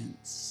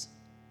patience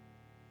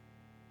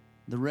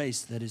the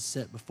race that is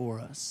set before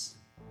us.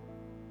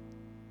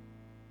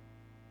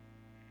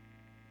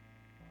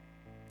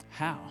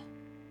 How?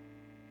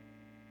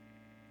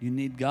 You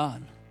need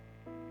God.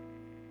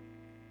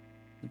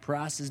 The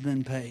price has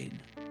been paid,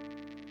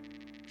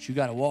 but you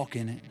got to walk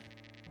in it.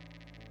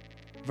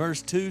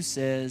 Verse 2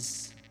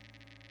 says,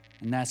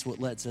 and that's what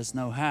lets us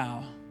know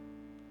how,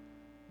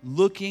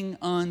 looking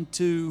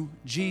unto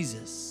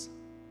Jesus,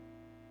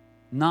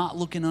 not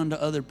looking unto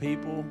other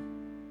people,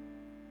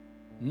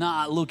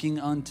 not looking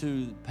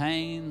unto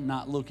pain,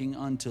 not looking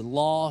unto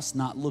loss,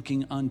 not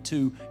looking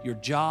unto your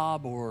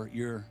job or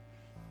your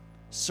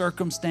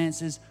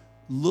circumstances,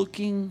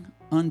 looking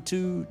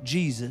unto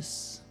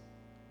Jesus,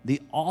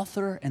 the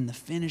author and the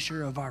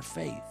finisher of our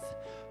faith,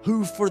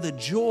 who for the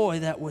joy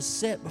that was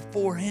set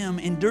before Him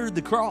endured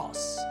the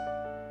cross.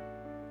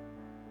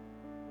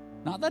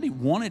 Not that He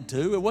wanted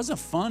to. It wasn't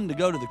fun to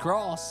go to the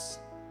cross.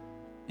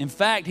 In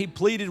fact, He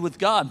pleaded with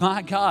God,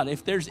 my God,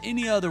 if there's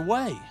any other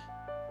way,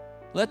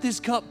 let this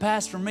cup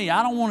pass from me.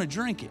 I don't want to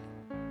drink it.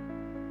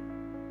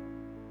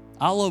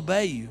 I'll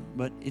obey you.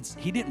 But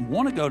He didn't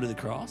want to go to the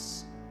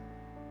cross.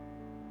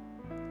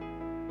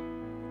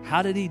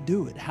 How did He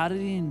do it? How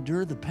did He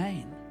endure the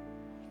pain?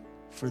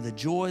 For the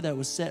joy that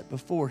was set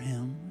before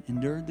Him,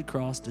 endured the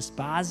cross,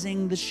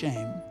 despising the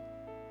shame,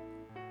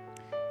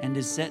 and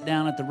is set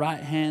down at the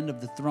right hand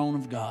of the throne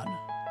of God.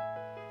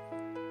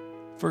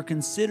 For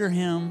consider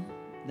him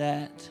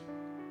that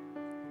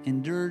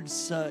endured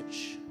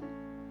such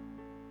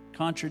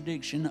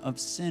contradiction of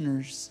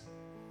sinners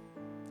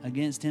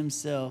against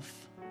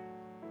himself,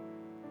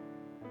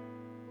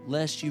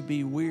 lest you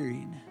be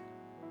wearied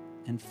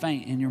and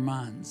faint in your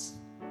minds.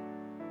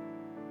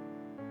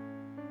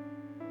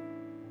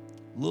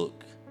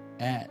 Look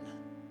at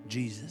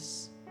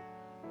Jesus.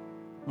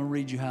 I'm going to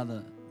read you how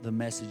the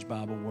Message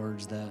Bible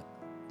words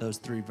those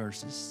 3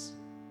 verses.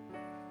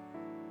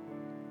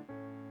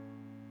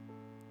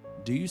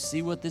 Do you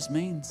see what this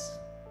means?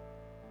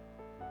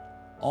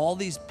 All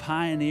these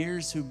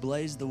pioneers who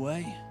blazed the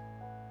way,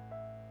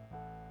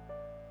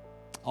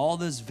 all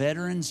those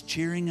veterans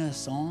cheering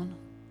us on,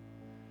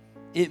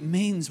 it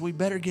means we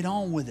better get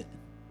on with it.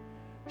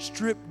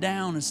 Strip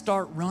down and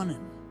start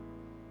running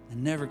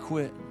and never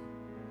quit.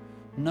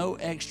 No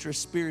extra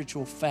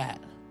spiritual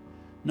fat.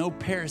 No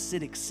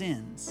parasitic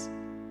sins.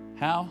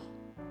 How?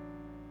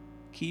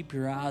 Keep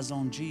your eyes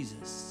on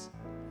Jesus,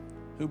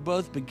 who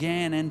both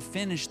began and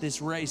finished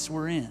this race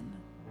we're in.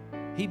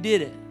 He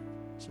did it,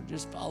 so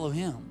just follow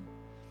him.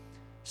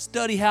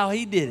 Study how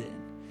he did it,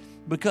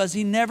 because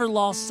he never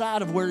lost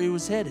sight of where he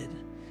was headed.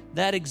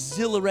 That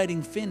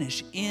exhilarating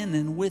finish in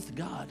and with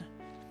God.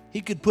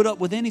 He could put up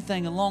with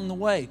anything along the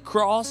way.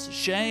 Cross,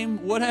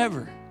 shame,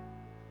 whatever.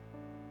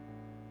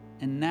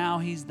 And now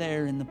he's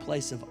there in the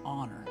place of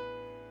honor,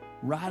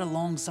 right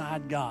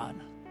alongside God.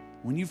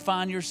 When you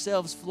find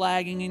yourselves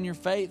flagging in your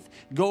faith,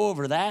 go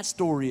over that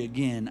story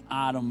again,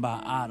 item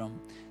by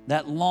item.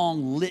 That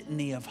long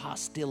litany of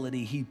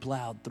hostility he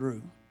plowed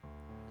through.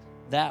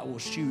 That will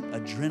shoot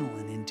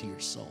adrenaline into your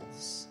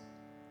souls.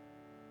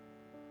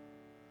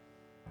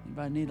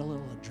 Anybody need a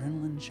little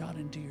adrenaline shot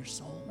into your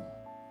soul?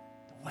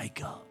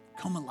 Wake up.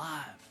 Come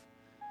alive.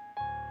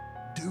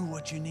 Do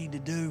what you need to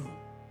do.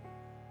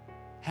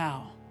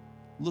 How?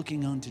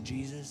 Looking unto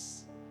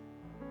Jesus.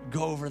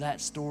 Go over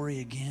that story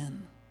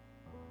again.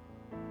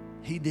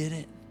 He did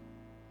it.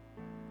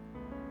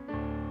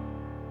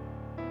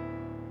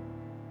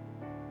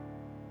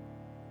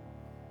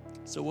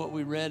 So what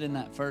we read in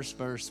that first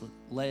verse,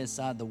 lay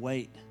aside the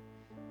weight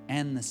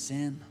and the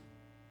sin.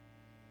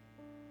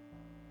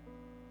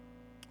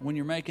 When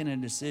you're making a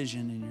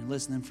decision and you're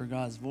listening for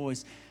God's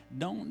voice,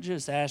 don't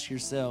just ask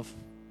yourself,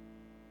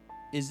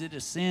 is it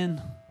a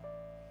sin?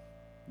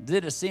 Is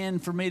it a sin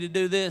for me to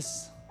do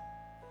this?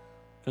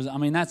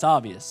 Because, that's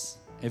obvious.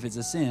 If it's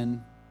a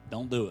sin,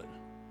 don't do it.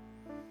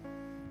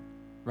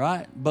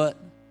 Right? But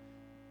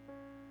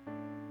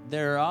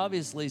there are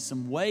obviously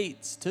some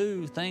weights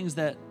too, things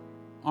that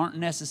aren't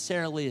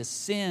necessarily a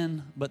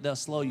sin, but they'll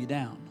slow you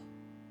down.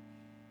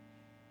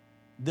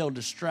 They'll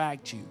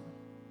distract you.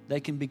 They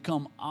can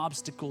become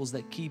obstacles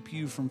that keep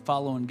you from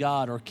following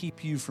God or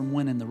keep you from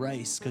winning the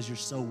race because you're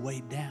so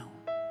weighed down.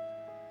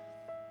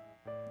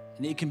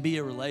 And it can be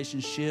a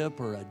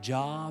relationship or a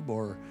job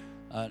or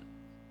I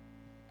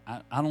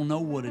don't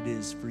know what it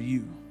is for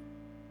you.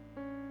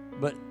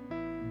 But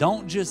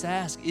don't just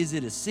ask, is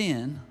it a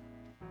sin?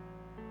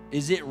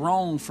 Is it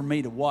wrong for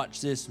me to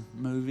watch this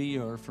movie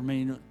or for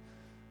me to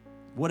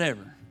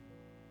whatever?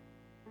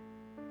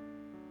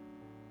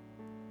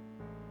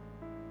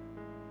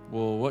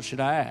 Well, what should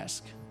I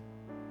ask?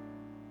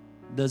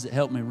 Does it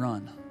help me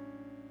run?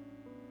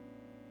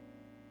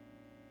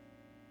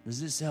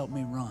 Does this help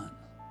me run?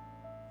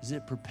 Does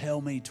it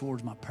propel me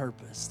towards my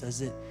purpose?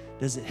 Does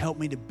it help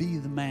me to be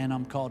the man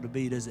I'm called to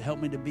be? Does it help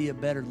me to be a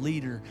better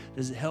leader?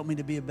 Does it help me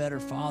to be a better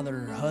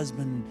father,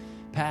 husband,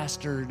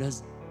 pastor?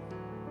 Does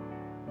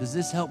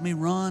this help me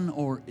run,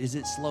 or is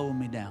it slowing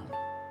me down?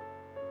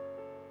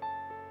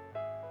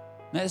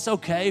 Now, it's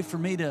okay for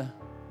me to,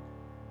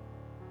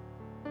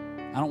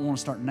 I don't want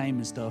to start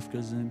naming stuff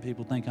because then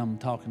people think I'm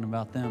talking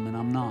about them, and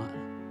I'm not.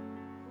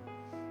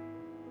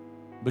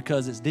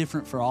 Because it's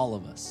different for all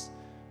of us.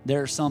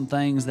 There are some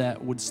things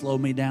that would slow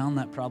me down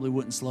that probably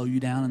wouldn't slow you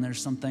down, and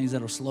there's some things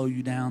that will slow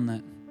you down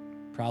that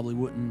probably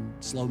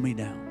wouldn't slow me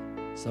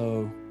down.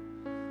 So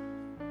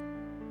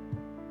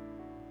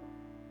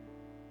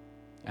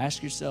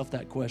ask yourself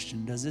that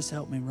question. Does this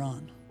help me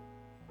run?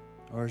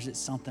 Or is it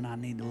something I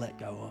need to let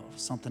go of?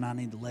 Something I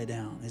need to lay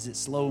down? Is it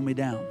slowing me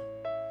down?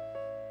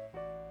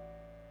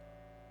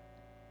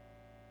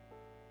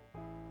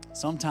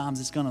 Sometimes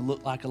it's going to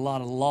look like a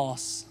lot of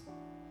loss.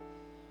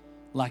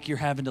 Like you're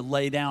having to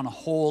lay down a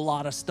whole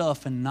lot of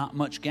stuff and not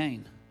much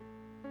gain.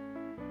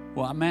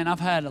 Well, man, I've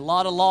had a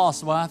lot of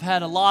loss. Well, I've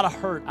had a lot of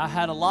hurt. I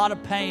had a lot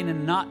of pain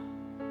and not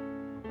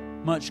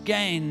much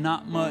gain,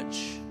 not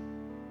much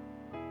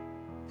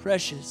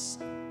precious.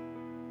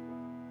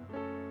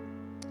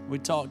 We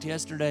talked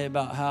yesterday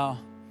about how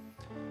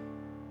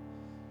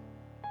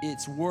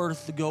it's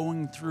worth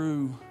going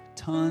through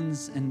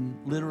tons and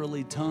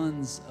literally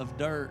tons of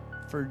dirt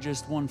for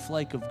just one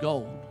flake of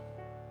gold.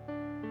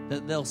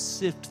 That they'll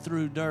sift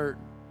through dirt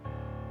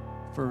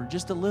for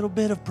just a little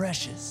bit of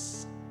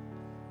precious.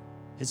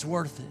 It's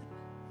worth it.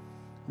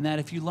 And that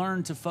if you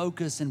learn to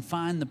focus and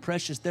find the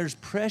precious, there's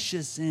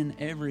precious in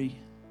every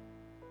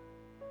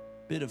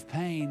bit of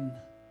pain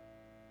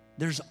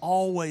there's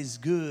always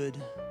good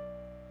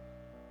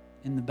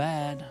in the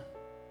bad,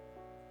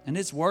 and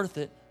it's worth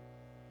it.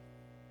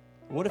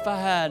 What if I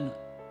had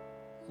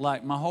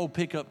like my whole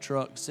pickup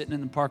truck sitting in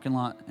the parking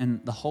lot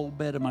and the whole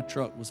bed of my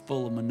truck was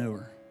full of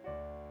manure?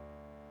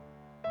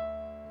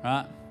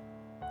 Right?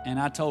 And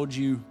I told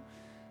you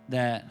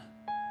that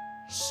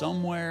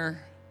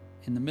somewhere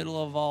in the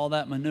middle of all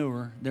that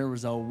manure, there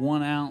was a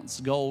 1 ounce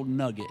gold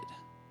nugget.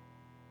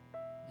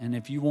 And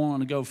if you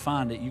want to go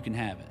find it, you can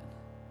have it.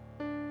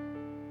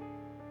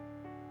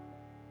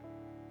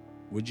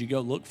 Would you go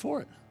look for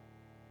it?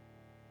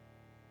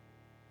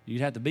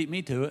 You'd have to beat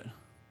me to it.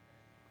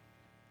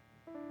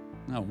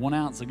 No, 1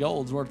 ounce of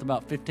gold's worth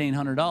about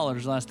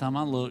 $1,500 last time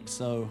I looked,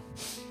 so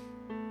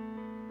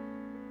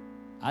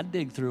I'd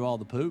dig through all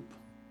the poop,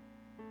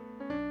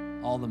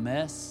 all the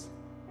mess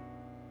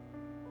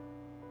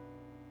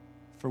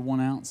for 1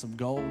 ounce of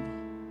gold.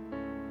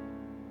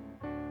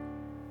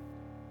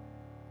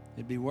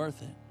 It'd be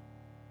worth it.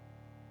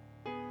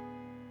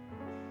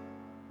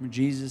 Remember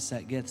Jesus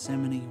at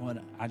Gethsemane, what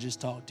I just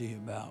talked to you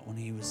about, when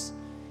he was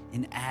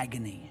in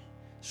agony.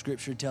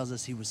 Scripture tells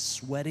us he was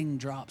sweating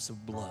drops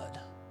of blood.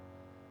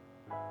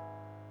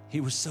 He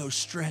was so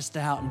stressed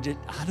out and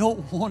I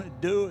don't want to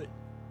do it.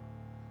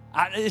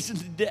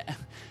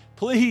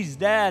 Please,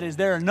 Dad, is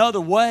there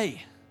another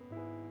way?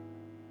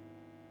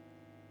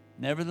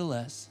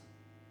 Nevertheless,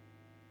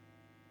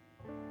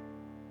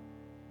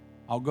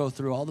 I'll go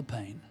through all the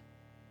pain.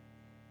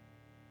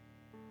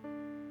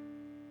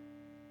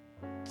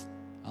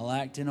 I'll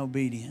act in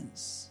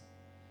obedience.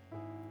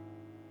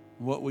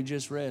 What we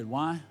just read.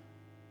 Why?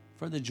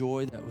 For the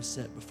joy that was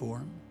set before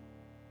him.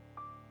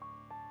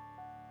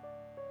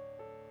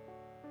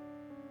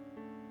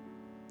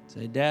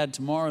 Say, Dad,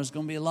 tomorrow is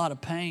going to be a lot of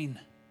pain.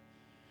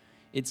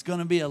 It's going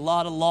to be a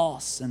lot of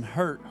loss and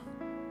hurt.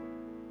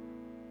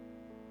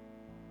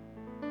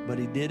 But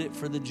he did it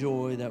for the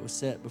joy that was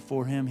set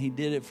before him. He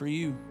did it for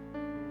you.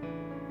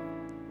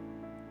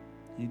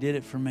 He did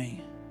it for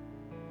me.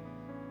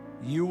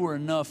 You were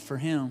enough for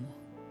him.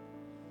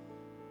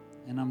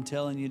 And I'm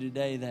telling you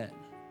today that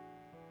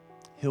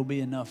he'll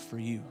be enough for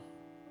you.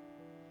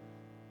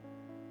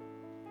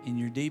 In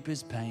your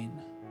deepest pain,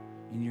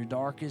 in your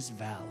darkest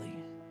valley,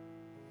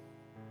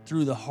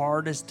 through the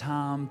hardest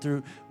time,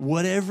 through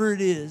whatever it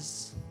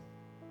is,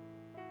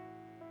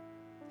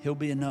 he'll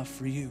be enough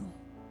for you.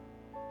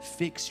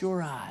 Fix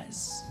your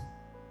eyes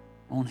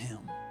on him.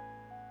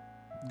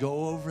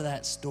 Go over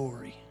that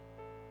story.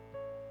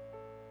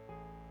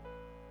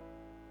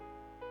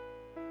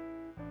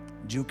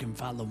 You can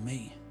follow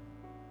me.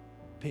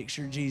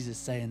 Picture Jesus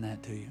saying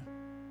that to you.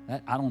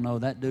 I don't know,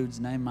 that dude's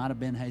name might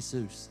have been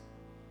Jesus.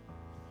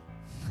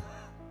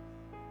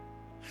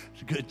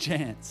 There's a good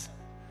chance.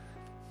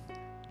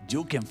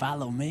 You can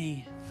follow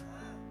me.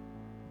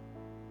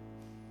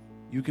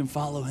 You can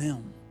follow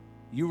him.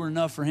 You were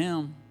enough for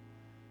him.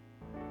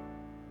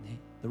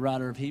 The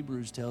writer of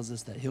Hebrews tells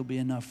us that he'll be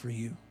enough for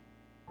you.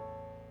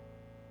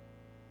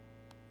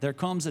 There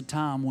comes a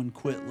time when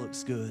quit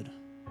looks good.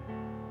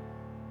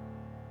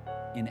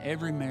 In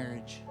every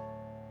marriage,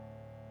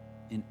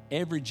 in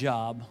every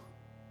job,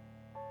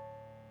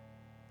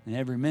 in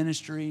every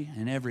ministry,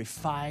 in every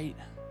fight,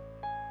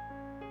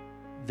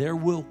 there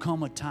will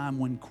come a time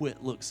when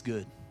quit looks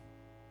good.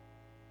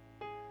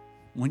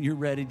 When you're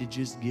ready to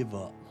just give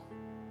up.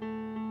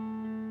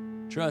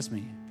 Trust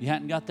me, if you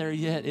hadn't got there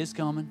yet, it's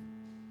coming.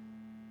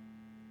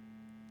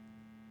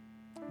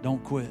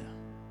 Don't quit.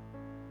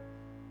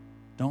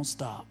 Don't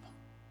stop.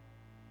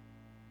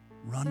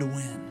 Run to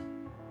win.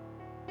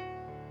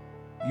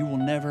 You will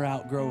never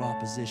outgrow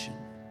opposition.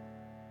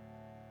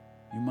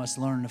 You must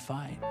learn to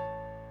fight.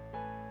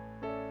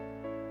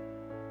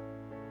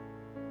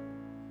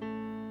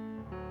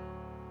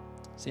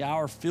 See,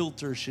 our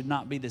filter should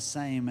not be the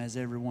same as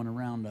everyone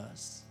around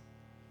us.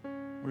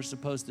 We're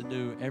supposed to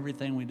do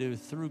everything we do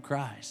through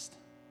Christ.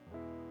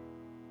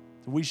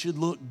 So we should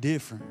look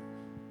different.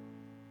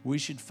 We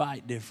should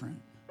fight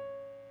different.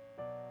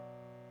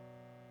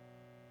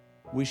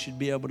 We should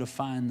be able to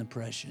find the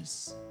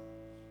precious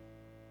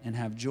and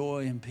have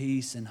joy and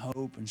peace and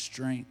hope and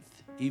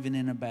strength, even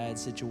in a bad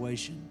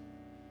situation.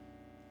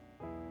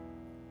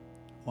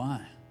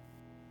 Why?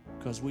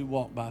 Because we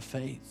walk by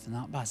faith,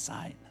 not by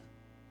sight.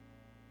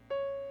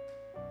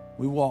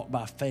 We walk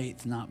by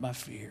faith, not by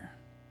fear.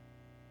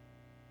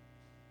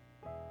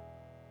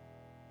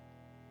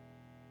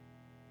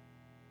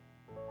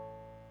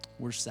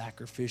 We're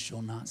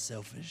sacrificial, not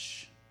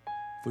selfish.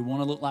 If we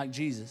want to look like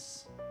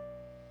Jesus,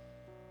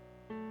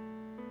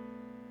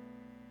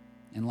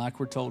 and like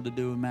we're told to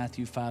do in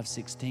Matthew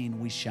 5:16,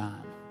 we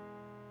shine.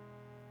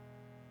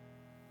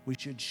 We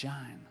should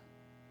shine.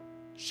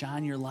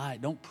 Shine your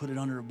light. Don't put it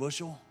under a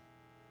bushel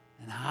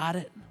and hide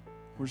it.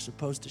 We're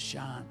supposed to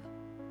shine.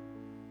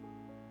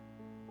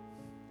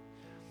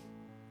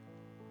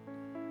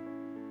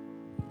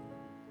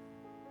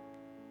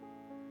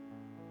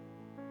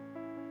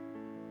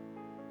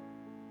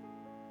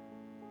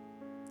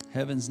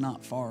 Heaven's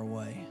not far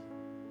away.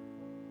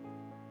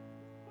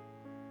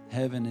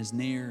 Heaven is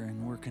near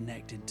and we're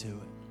connected to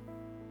it.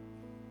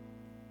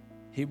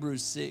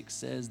 Hebrews 6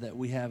 says that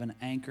we have an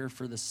anchor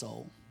for the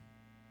soul.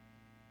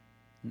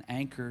 And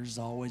anchors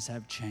always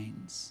have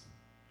chains.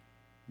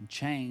 And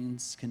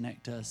chains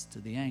connect us to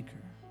the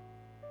anchor.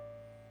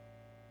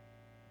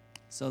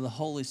 So the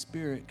Holy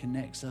Spirit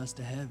connects us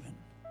to heaven.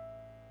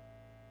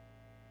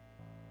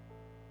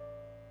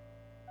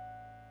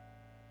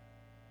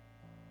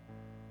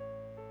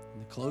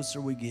 And the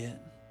closer we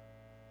get,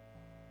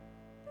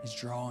 He's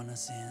drawing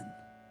us in.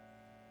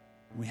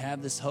 We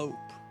have this hope.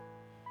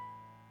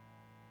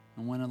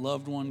 And when a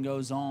loved one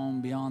goes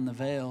on beyond the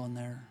veil and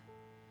they're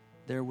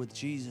there with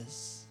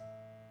Jesus,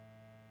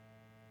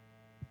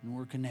 and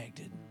we're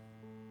connected,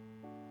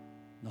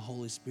 the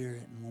Holy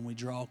Spirit, and when we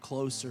draw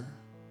closer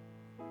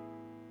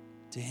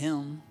to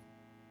Him,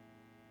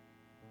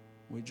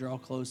 we draw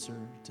closer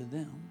to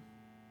them.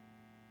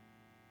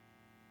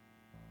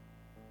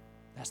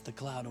 That's the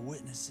cloud of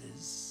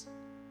witnesses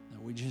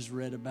that we just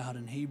read about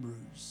in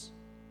Hebrews.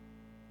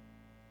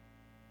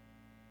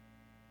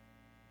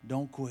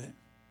 Don't quit.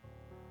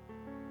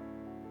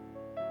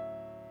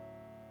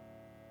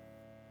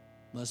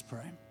 Let's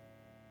pray.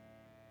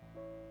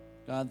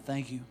 God,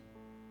 thank you.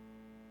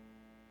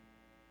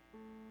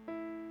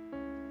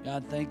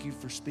 God, thank you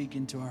for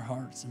speaking to our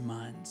hearts and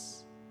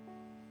minds.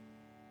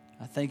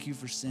 I thank you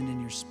for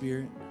sending your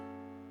Spirit.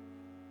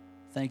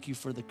 Thank you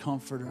for the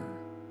comforter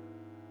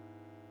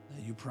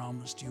that you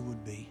promised you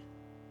would be.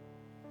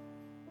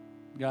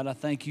 God, I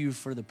thank you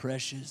for the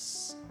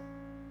precious.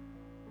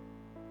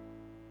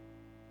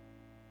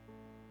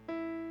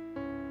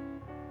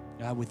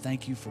 God, we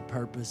thank you for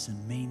purpose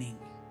and meaning.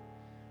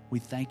 We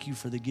thank you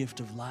for the gift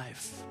of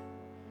life,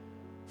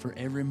 for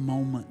every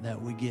moment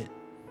that we get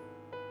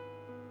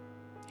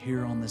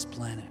here on this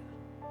planet.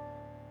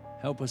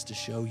 Help us to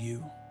show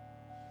you.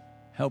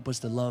 Help us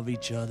to love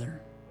each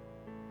other.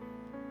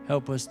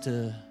 Help us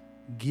to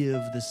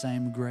give the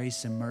same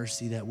grace and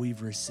mercy that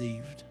we've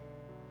received.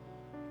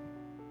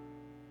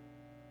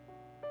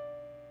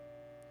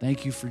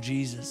 Thank you for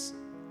Jesus.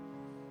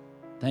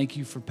 Thank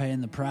you for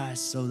paying the price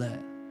so that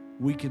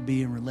we could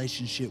be in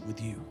relationship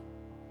with you,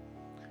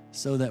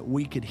 so that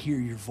we could hear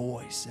your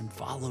voice and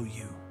follow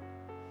you,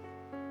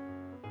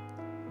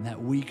 and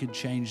that we could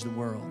change the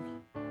world,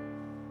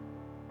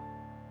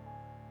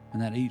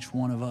 and that each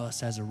one of us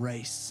has a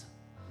race.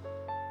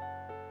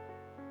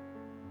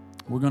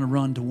 We're going to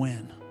run to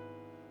win.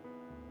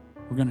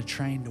 We're going to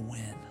train to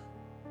win.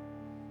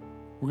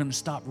 We're going to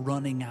stop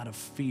running out of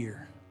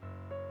fear.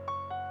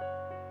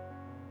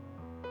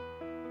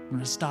 We're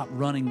going to stop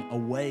running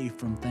away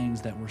from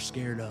things that we're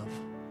scared of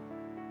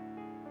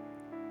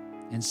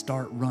and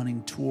start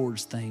running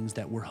towards things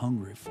that we're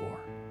hungry for.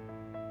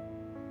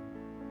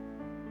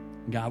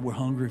 God, we're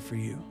hungry for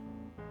you.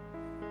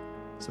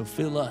 So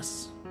fill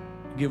us.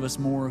 Give us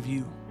more of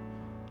you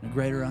and a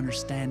greater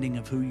understanding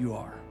of who you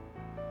are.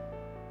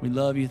 We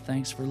love you.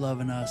 Thanks for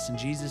loving us. In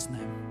Jesus'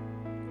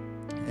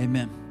 name,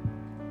 amen.